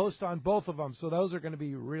the host on both of them. So those are going to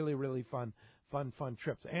be really, really fun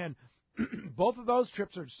trips. And both of those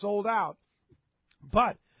trips are sold out,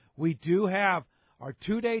 but we do have our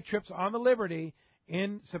 2-day trips on the Liberty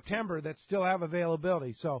in September that still have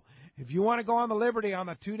availability. So if you want to go on the Liberty on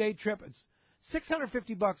a 2-day trip, it's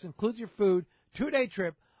 $650, includes your food, 2-day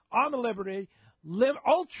trip on the Liberty,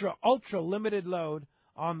 ultra limited load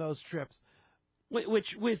on those trips.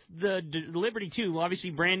 Which with the Liberty, too, obviously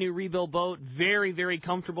brand new rebuild boat, very, very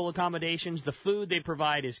comfortable accommodations. The food they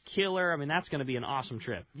provide is killer. I mean, that's going to be an awesome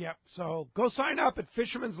trip. Yep. So go sign up at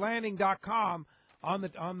fishermanslanding.com on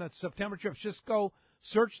the September trips. Just go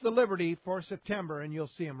search the Liberty for September, and you'll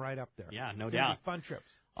see them right up there. Yeah, no doubt. Fun trips.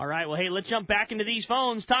 All right, well, hey, let's jump back into these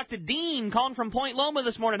phones. Talk to Dean, calling from Point Loma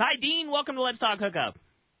this morning. Hi, Dean. Welcome to Let's Talk Hookup.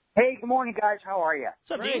 Hey, good morning, guys. How are you?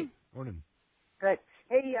 What's up, Dean? Morning. Good.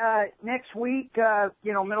 Hey, next week,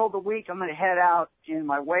 middle of the week, I'm going to head out in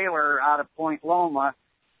my whaler out of Point Loma,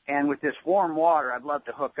 and with this warm water, I'd love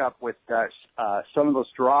to hook up with some of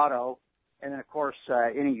those Dorado, and then, of course,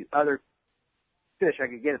 any other fish I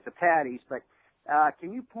could get at the Patties. But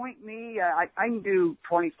can you point me? I can do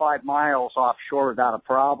 25 miles offshore without a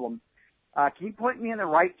problem. Can you point me in the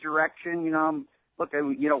right direction? I'm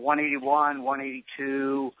looking, 181,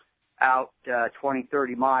 182. Out 20,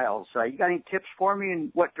 30 miles. You got any tips for me in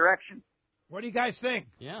what direction? What do you guys think?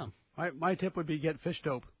 Yeah. My tip would be get fish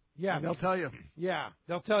dope. Yeah. They'll tell you. Yeah.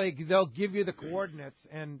 They'll tell you. They'll give you the coordinates.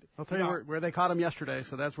 And they'll tell you where they caught them yesterday,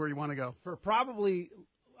 so that's where you want to go. For probably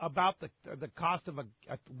about the cost of a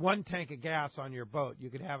 1 tank of gas on your boat, you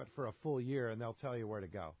could have it for a full year, and they'll tell you where to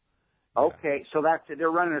go. Okay. So they're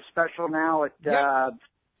running a special now at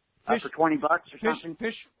for $20 or something?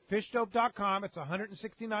 Fishdope.com. It's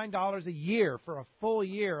 $169 a year for a full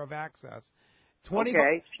year of access.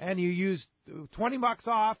 And you use $20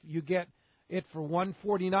 off. You get it for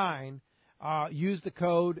 $149. Use the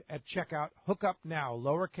code at checkout. Hookup Now,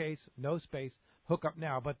 lowercase, no space. Hookup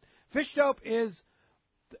Now. But Fishdope is,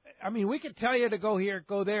 we could tell you to go here,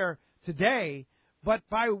 go there today, but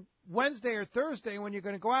by Wednesday or Thursday when you're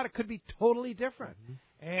going to go out, it could be totally different.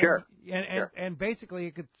 And basically,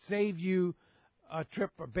 it could save you a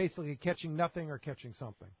trip of basically catching nothing or catching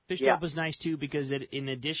something. Fish Dope is nice, too, because in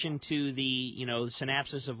addition to the,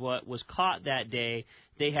 synopsis of what was caught that day,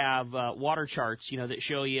 they have water charts, that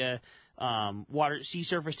show you sea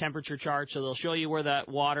surface temperature charts. So they'll show you where that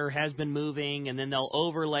water has been moving, and then they'll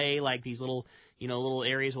overlay, like, these little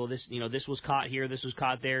areas. Well, this was caught here, this was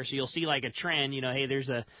caught there. So you'll see, like, a trend, hey, there's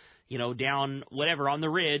a down whatever on the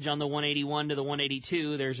ridge on the 181 to the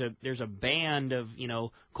 182, there's a band of,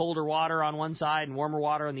 colder water on one side and warmer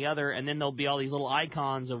water on the other, and then there'll be all these little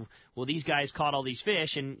icons of, well, these guys caught all these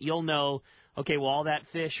fish, and you'll know, okay, well, all that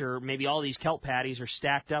fish or maybe all these kelp patties are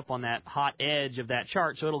stacked up on that hot edge of that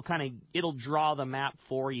chart, so it'll draw the map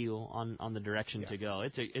for you on the direction to go.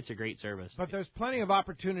 It's a great service. But there's plenty of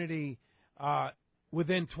opportunity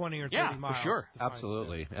within 20 or 30 miles. For sure.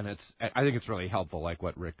 Absolutely. And I think it's really helpful, like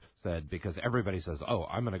what Rick said, because everybody says, oh,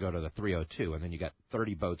 I'm going to go to the 302, and then you got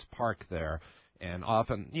 30 boats parked there, And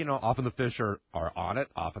often the fish are on it.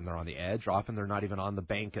 Often they're on the edge. Often they're not even on the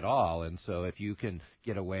bank at all. And so if you can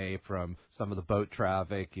get away from some of the boat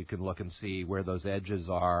traffic, you can look and see where those edges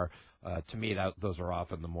are. To me, those are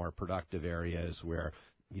often the more productive areas where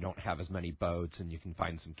you don't have as many boats, and you can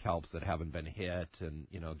find some kelps that haven't been hit, and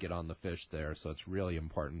get on the fish there. So it's really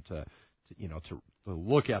important to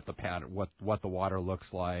look at the pattern, what the water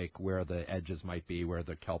looks like, where the edges might be, where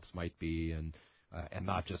the kelps might be, and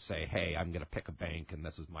not just say, hey, I'm going to pick a bank and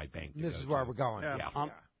this is my bank. This is where we're going. Yeah.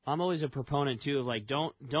 I'm always a proponent too of like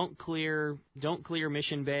don't clear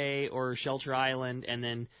Mission Bay or Shelter Island and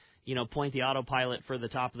then point the autopilot for the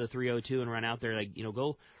top of the 302 and run out there. Like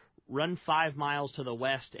go run 5 miles to the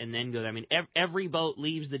west and then go there. I mean, every boat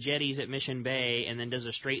leaves the jetties at Mission Bay and then does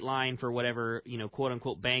a straight line for whatever quote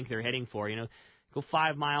unquote bank they're heading for. Go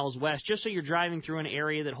 5 miles west just so you're driving through an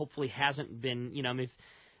area that hopefully hasn't been.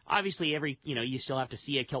 Obviously, you still have to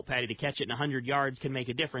see a kelp patty to catch it, and 100 yards can make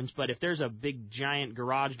a difference. But if there's a big, giant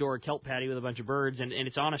garage door kelp patty with a bunch of birds, and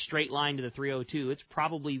it's on a straight line to the 302, it's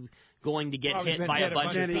probably going to get hit by a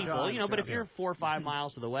bunch of people. But if you're 4 or 5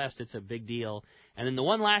 miles to the west, it's a big deal. And then the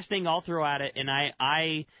one last thing I'll throw at it, and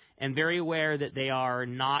I am very aware that they are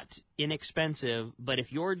not inexpensive, but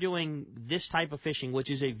if you're doing this type of fishing,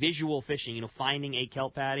 which is a visual fishing, finding a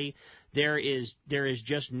kelp patty, there is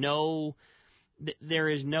just no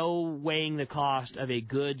weighing the cost of a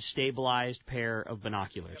good, stabilized pair of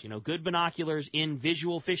binoculars. Good binoculars in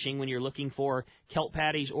visual fishing when you're looking for kelp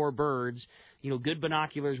patties or birds, good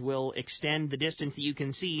binoculars will extend the distance that you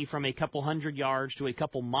can see from a couple 100 yards to a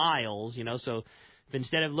couple miles, so if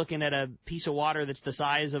instead of looking at a piece of water that's the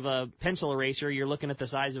size of a pencil eraser, you're looking at the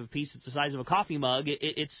size of a piece that's the size of a coffee mug,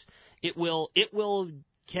 it will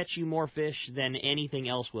catch you more fish than anything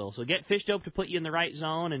else will. So get Fish Dope to put you in the right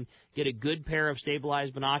zone and get a good pair of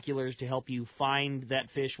stabilized binoculars to help you find that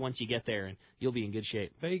fish once you get there, and you'll be in good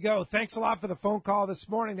shape. There you go. Thanks a lot for the phone call this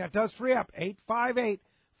morning. That does free up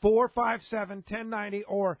 858-457-1090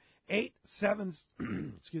 or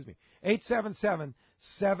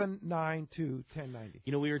 877-792-1090.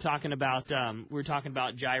 We were talking about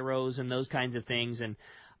gyros and those kinds of things, and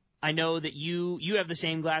I know that you have the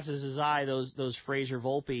same glasses as I, those Fraser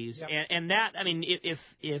Volpes, yep. and that, I mean,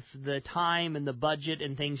 if the time and the budget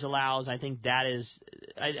and things allows, I think that's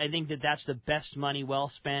the best money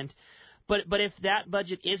well spent. But if that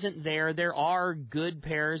budget isn't there, there are good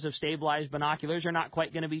pairs of stabilized binoculars. They're not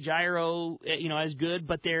quite going to be gyro, as good,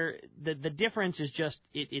 but the difference is just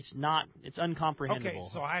it's uncomprehendable. Okay,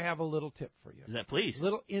 so I have a little tip for you. Please.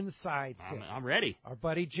 Little inside tip. I'm ready. Our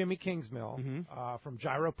buddy Jimmy Kingsmill from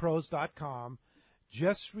gyropros.com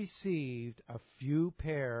just received a few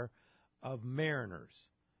pair of Mariners,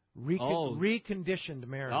 reconditioned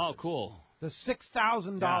Mariners. Oh, cool. The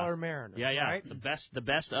 $6,000 Mariners. Yeah. Right? The best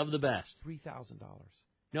of the best. $3,000.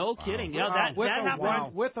 No kidding. Wow. That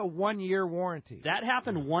happened with a 1-year warranty. That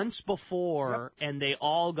happened once before, and they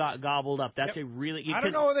all got gobbled up. That's a really. I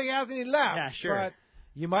don't know whether he has any left. Yeah, sure. But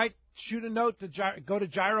you might shoot a note to go to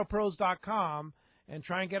gyropros.com and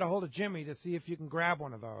try and get a hold of Jimmy to see if you can grab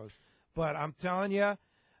one of those. But I'm telling you,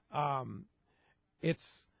 they're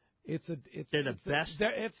the best.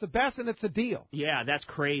 It's the best, and it's a deal. Yeah, that's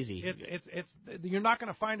crazy. You're not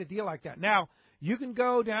going to find a deal like that. Now, you can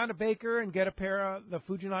go down to Baker and get a pair of the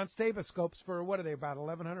Fujinon Stabiscopes for, what are they, about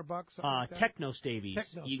 $1,100? Like Techno Stabies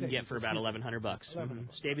you can get for about $1,100.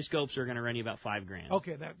 Stabiscopes are going to run you about $5,000.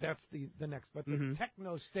 Okay, that's the next. But the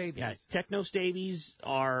Techno Stabies. Yeah, Techno Stabies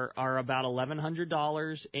are about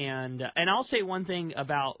 $1,100. And I'll say one thing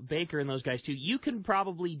about Baker and those guys, too. You can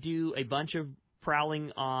probably do a bunch of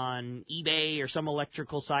prowling on eBay or some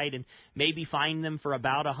electrical site and maybe find them for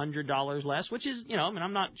about $100 less, which is,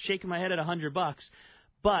 I'm not shaking my head at $100,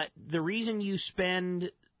 but the reason you spend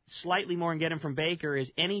slightly more and get them from Baker is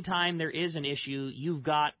anytime there is an issue, you've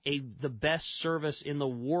got the best service in the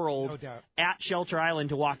world at Shelter Island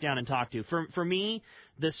to walk down and talk to. For me,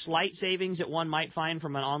 the slight savings that one might find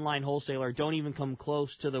from an online wholesaler don't even come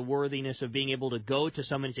close to the worthiness of being able to go to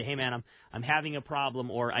someone and say, hey, man, I'm having a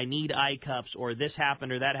problem, or I need eye cups, or this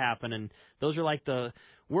happened or that happened. And those are like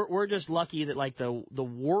we're just lucky that like the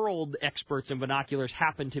world experts in binoculars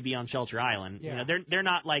happen to be on Shelter Island. Yeah. They're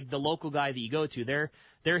not like the local guy that you go to.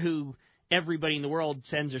 They're who everybody in the world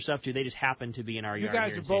sends their stuff to. They just happen to be in our yard. You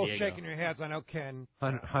guys here are in both San Diego. shaking your heads. I know Ken.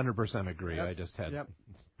 100% agree. Yep. I just had a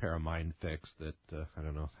pair of mine fixed that I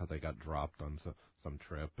don't know how they got dropped on some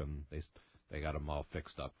trip, and they got them all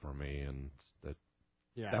fixed up for me, and that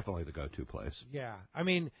definitely the go-to place. Yeah, I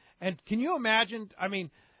mean, and can you imagine? I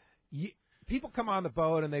mean, people come on the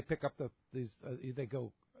boat and they pick up these. They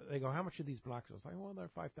go, how much are these binoculars? Like, well,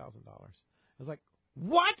 they're $5,000. It's like,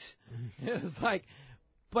 what? It's like,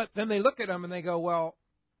 but then they look at them and they go, well,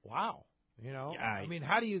 wow. You know, I mean,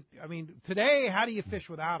 today, how do you fish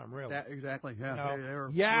without them, really? Exactly, yeah. You know? They're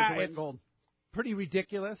Yeah, worth it's gold. Pretty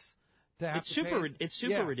ridiculous to have It's super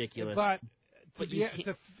ridiculous. But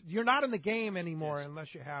you're not in the game anymore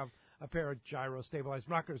unless you have a pair of gyro-stabilized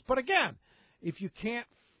binoculars. But again, if you can't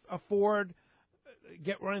afford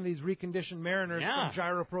get one of these reconditioned Mariners from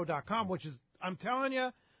gyropro.com, which is, I'm telling you,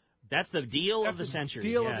 that's the deal of the century.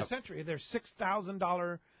 Deal of the century. They're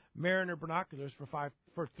 $6,000 Mariner binoculars for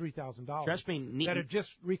 $3,000. Trust me, that are just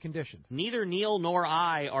reconditioned. Neither Neil nor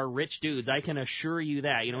I are rich dudes. I can assure you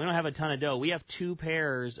that. You know, we don't have a ton of dough. We have 2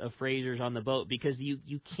 pairs of Frasers on the boat because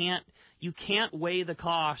you can't weigh the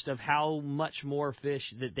cost of how much more fish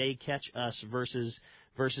that they catch us versus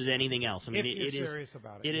anything else. I mean, if you're serious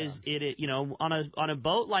about it. It is, you know, on a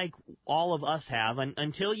boat like all of us have,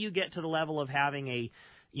 until you get to the level of having a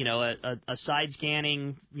side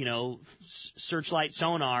scanning, searchlight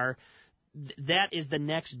sonar, that is the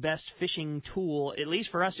next best fishing tool, at least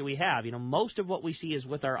for us, that we have. You know, most of what we see is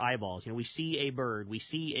with our eyeballs. You know, we see a bird, we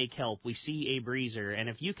see a kelp, we see a breezer, and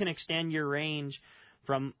if you can extend your range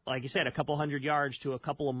from, like I said, a couple hundred yards to a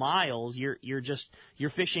couple of miles, you're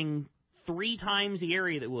fishing 3 times the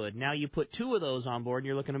area that would. Now you put 2 of those on board, and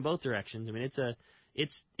you're looking in both directions. I mean,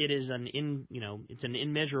 it is an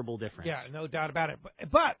immeasurable difference. Yeah, no doubt about it.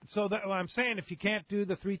 But so that what I'm saying, if you can't do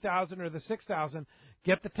the 3,000 or the 6,000,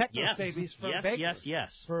 get the Techno Stabies from Baker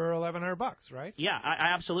for $1,100, right? Yeah,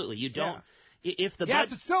 I absolutely. You don't. Yeah. If the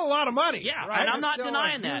it's still a lot of money. Yeah, right? and I'm it's not still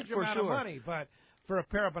denying a huge that for amount sure. Of money, but for a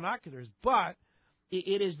pair of binoculars, but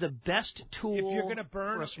it is the best tool if you're going to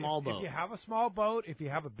burn for a small boat. If you have a small boat, if you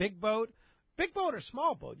have a big boat or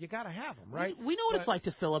small boat, you got to have them, right? We know what it's like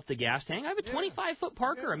to fill up the gas tank. I have a 25-foot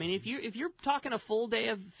Parker. Yeah. I mean, if you're talking a full day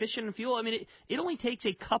of fishing and fuel, I mean, it only takes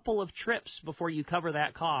a couple of trips before you cover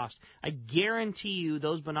that cost. I guarantee you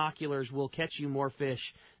those binoculars will catch you more fish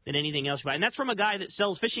than anything else. And that's from a guy that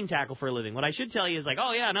sells fishing tackle for a living. What I should tell you is like,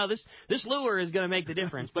 oh yeah, no, this lure is going to make the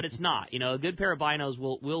difference, but it's not. You know, a good pair of binos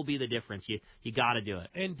will be the difference. You got to do it.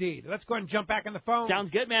 Indeed. Let's go ahead and jump back in the phone. Sounds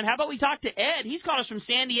good, man. How about we talk to Ed? He's called us from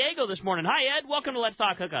San Diego this morning. Hi, Ed. Welcome to Let's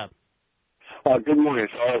Talk Hookup. Good morning,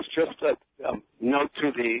 fellas. Just a note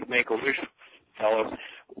to the Make-A-Wish fellows.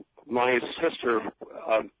 My sister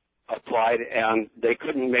applied, and they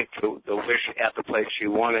couldn't make the wish at the place she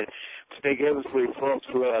wanted. So they gave us a referral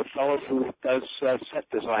to a fellow who does set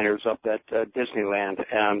designers up at Disneyland,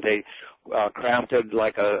 and they crafted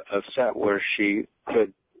like a set where she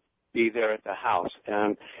could be there at the house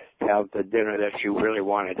and have the dinner that she really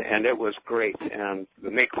wanted, and it was great. And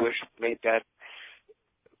the Make-A-Wish made that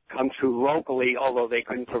come true locally, although they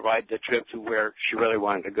couldn't provide the trip to where she really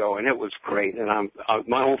wanted to go, and it was great. And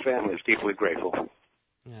my whole family is deeply grateful.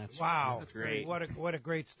 Wow, that's great. What a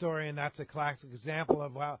great story, and that's a classic example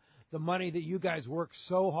of the money that you guys work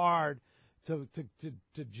so hard to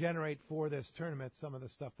generate for this tournament. Some of the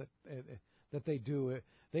stuff that they do,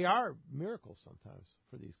 they are miracles sometimes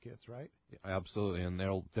for these kids, right? Yeah, absolutely, and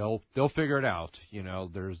they'll figure it out. You know,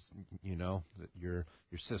 there's your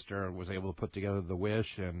sister was able to put together the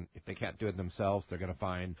wish, and if they can't do it themselves, they're going to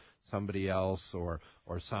find somebody else or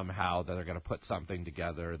somehow that they're going to put something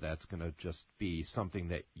together that's going to just be something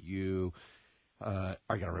that you are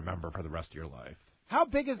going to remember for the rest of your life. How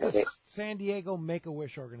big is the San Diego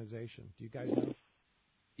Make-A-Wish organization? Do you guys know?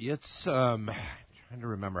 It's trying to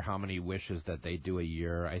remember how many wishes that they do a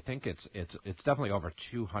year. I think it's definitely over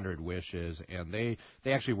 200 wishes, and they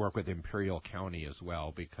actually work with Imperial County as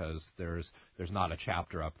well because there's not a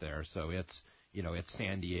chapter up there, so it's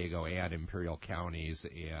San Diego and Imperial counties,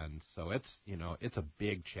 and so it's a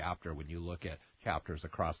big chapter when you look at chapters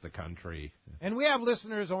across the country. And we have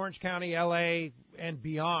listeners Orange County, L.A., and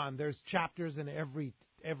beyond. There's chapters in every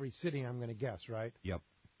city, I'm going to guess, right? Yep.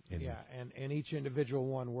 And each individual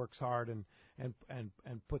one works hard and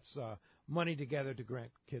puts money together to grant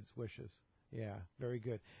kids' wishes. Yeah, very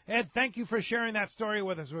good. Ed, thank you for sharing that story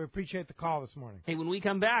with us. We appreciate the call this morning. Hey, when we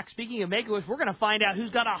come back, speaking of Make-A-Wish, we're going to find out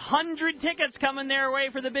who's got 100 tickets coming their way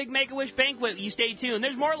for the big Make-A-Wish banquet. You stay tuned.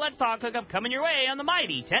 There's more Let's Talk Hookup coming your way on the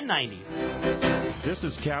Mighty 1090. This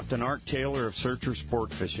is Captain Art Taylor of Searcher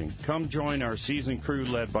Sport Fishing. Come join our seasoned crew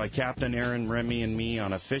led by Captain Aaron, Remy, and me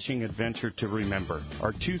on a fishing adventure to remember.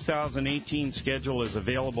 Our 2018 schedule is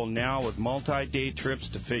available now with multi-day trips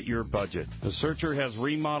to fit your budget. The Searcher has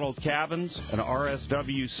remodeled cabins, an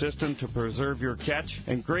RSW system to preserve your catch,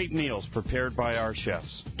 and great meals prepared by our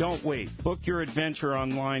chefs. Don't wait. Book your adventure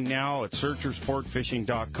online now at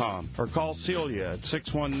searchersportfishing.com or call Celia at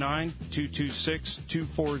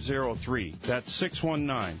 619-226-2403. That's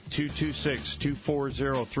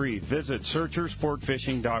 619-226-2403. Visit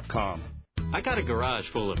searchersportfishing.com. I got a garage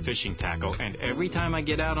full of fishing tackle, and every time I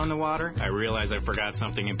get out on the water, I realize I forgot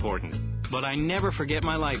something important. But I never forget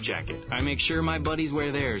my life jacket. I make sure my buddies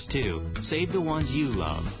wear theirs, too. Save the ones you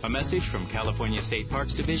love. A message from California State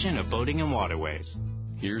Parks Division of Boating and Waterways.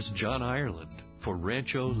 Here's John Ireland for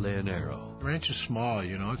Rancho Leonero. Ranch is small,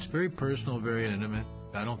 it's very personal, very intimate.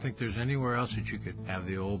 I don't think there's anywhere else that you could have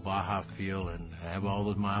the old Baja feel and have all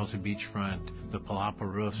those miles of beachfront, the palapa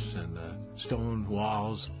roofs and the stone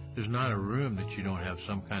walls. There's not a room that you don't have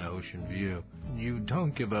some kind of ocean view. You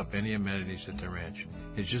don't give up any amenities at the ranch.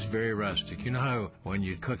 It's just very rustic. You know how when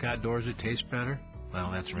you cook outdoors it tastes better?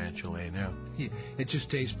 Well, that's Rancho Leonero. It just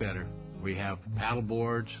tastes better. We have paddle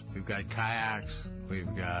boards, we've got kayaks,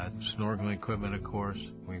 we've got snorkeling equipment, of course.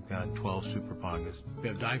 We've got 12 super pongas. We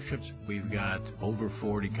have dive trips. We've got over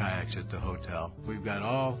 40 kayaks at the hotel. We've got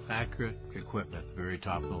all accurate equipment, very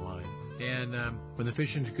top of the line. And when the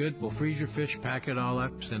fishing's good, we'll freeze your fish, pack it all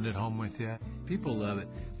up, send it home with you. People love it.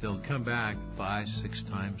 They'll come back 5-6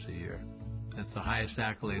 times a year. That's the highest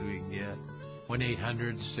accolade we can get.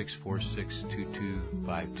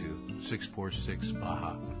 1-800-646-2252,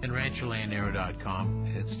 646-BAJA. And RanchoLeonero.com.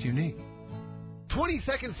 It's unique.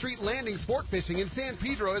 22nd Street Landing Sport Fishing in San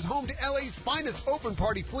Pedro is home to LA's finest open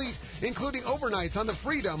party fleet, including overnights on the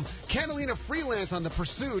Freedom, Catalina Freelance on the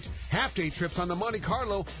Pursuit, half-day trips on the Monte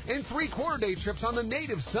Carlo, and 3/4-day trips on the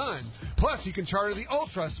Native Sun. Plus, you can charter the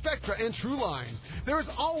Ultra, Spectra, and True Line. There is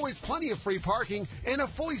always plenty of free parking and a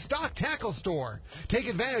fully stocked tackle store. Take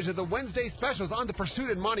advantage of the Wednesday specials on the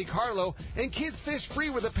Pursuit and Monte Carlo, and kids fish free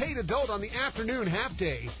with a paid adult on the afternoon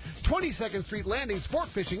half-day. 22nd Street Landing Sport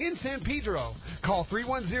Fishing in San Pedro. Call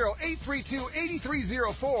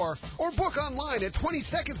 310-832-8304 or book online at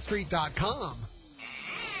 22ndstreet.com.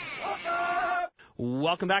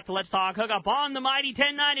 Welcome back to Let's Talk Hookup on the Mighty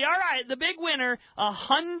 1090. All right, the big winner,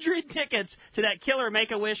 100 tickets to that killer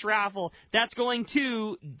Make-A-Wish raffle. That's going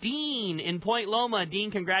to Dean in Point Loma. Dean,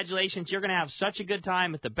 congratulations. You're going to have such a good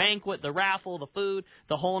time at the banquet, the raffle, the food,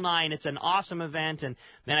 the whole nine. It's an awesome event. And,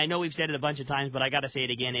 man, I know we've said it a bunch of times, but I got to say it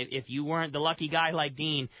again. If you weren't the lucky guy like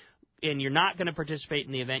Dean, and you're not going to participate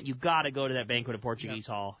in the event, you got to go to that banquet at Portuguese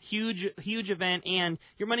Hall. Huge event, and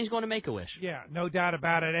your money's going to Make-A-Wish. Yeah, no doubt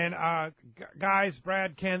about it. And, guys,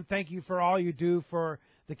 Brad, Ken, thank you for all you do for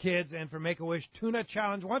the kids and for Make-A-Wish Tuna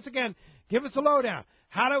Challenge. Once again, give us a lowdown.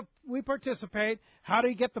 How do we participate? How do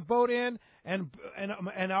you get the boat in? And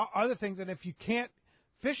other things. And if you can't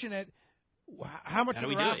fish in it, how much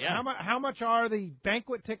how much are the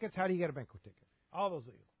banquet tickets? How do you get a banquet ticket? All those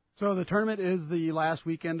things. So the tournament is the last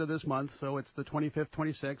weekend of this month, so it's the 25th,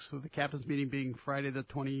 26th, with the captain's meeting being Friday the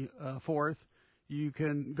 24th. You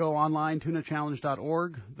can go online,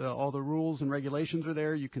 tunachallenge.org. All the rules and regulations are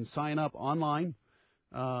there. You can sign up online.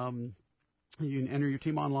 You can enter your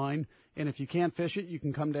team online. And if you can't fish it, you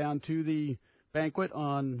can come down to the banquet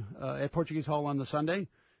at Portuguese Hall on the Sunday.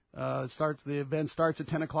 The event starts at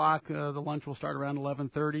 10 o'clock. The lunch will start around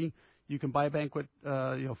 11:30. You can buy banquet,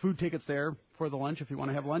 food tickets there for the lunch if you want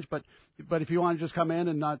to have lunch. But if you want to just come in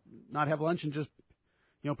and not have lunch and just,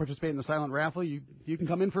 participate in the silent raffle, you can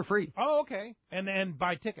come in for free. Oh, okay. And then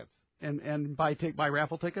buy tickets. And buy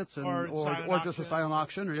raffle tickets or just a silent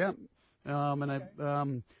auction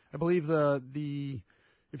I believe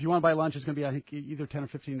if you want to buy lunch, it's going to be, I think, either $10 or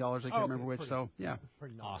 $15. I can't remember which. Pretty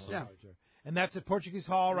awesome. Yeah. And that's at Portuguese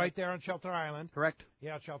Hall right there on Shelter Island. Correct.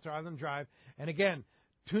 Yeah, Shelter Island Drive. And again,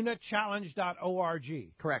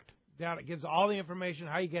 tunachallenge.org. Correct. Down it gives all the information,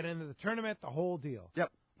 how you get into the tournament, the whole deal.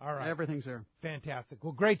 Yep. All right. Everything's there. Fantastic.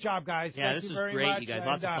 Well, great job, guys. Yeah, Thank this you is very great, much. you guys.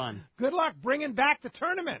 Lots of fun. Good luck bringing back the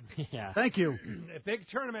tournament. Yeah. Thank you. A big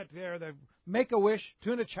tournament there, the Make-A-Wish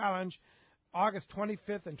Tuna Challenge, August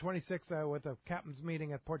 25th and 26th with a captain's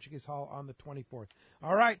meeting at Portuguese Hall on the 24th.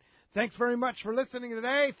 All right. Thanks very much for listening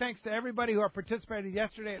today. Thanks to everybody who participated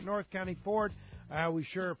yesterday at North County Ford. We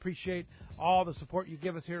sure appreciate all the support you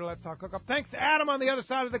give us here at Let's Talk Hookup. Thanks to Adam on the other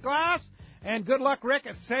side of the glass. And good luck, Rick,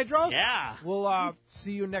 at Cedros. Yeah. We'll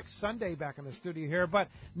see you next Sunday back in the studio here. But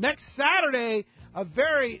next Saturday, a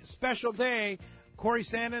very special day. Corey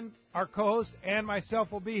Sandin, our co-host, and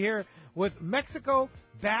myself will be here with Mexico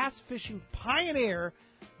bass fishing pioneer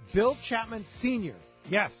Bill Chapman Sr.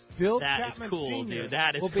 Yes, Bill Chapman That is cool, Sr. dude.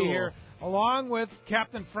 That is will cool. be here, along with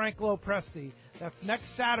Captain Frank Lopresti. That's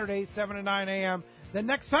next Saturday, 7 to 9 a.m. Then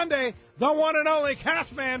next Sunday, the one and only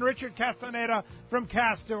Castman Richard Castaneda from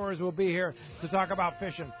Cast Tours will be here to talk about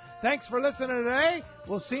fishing. Thanks for listening today.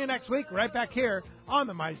 We'll see you next week right back here on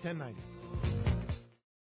the Mighty 1090.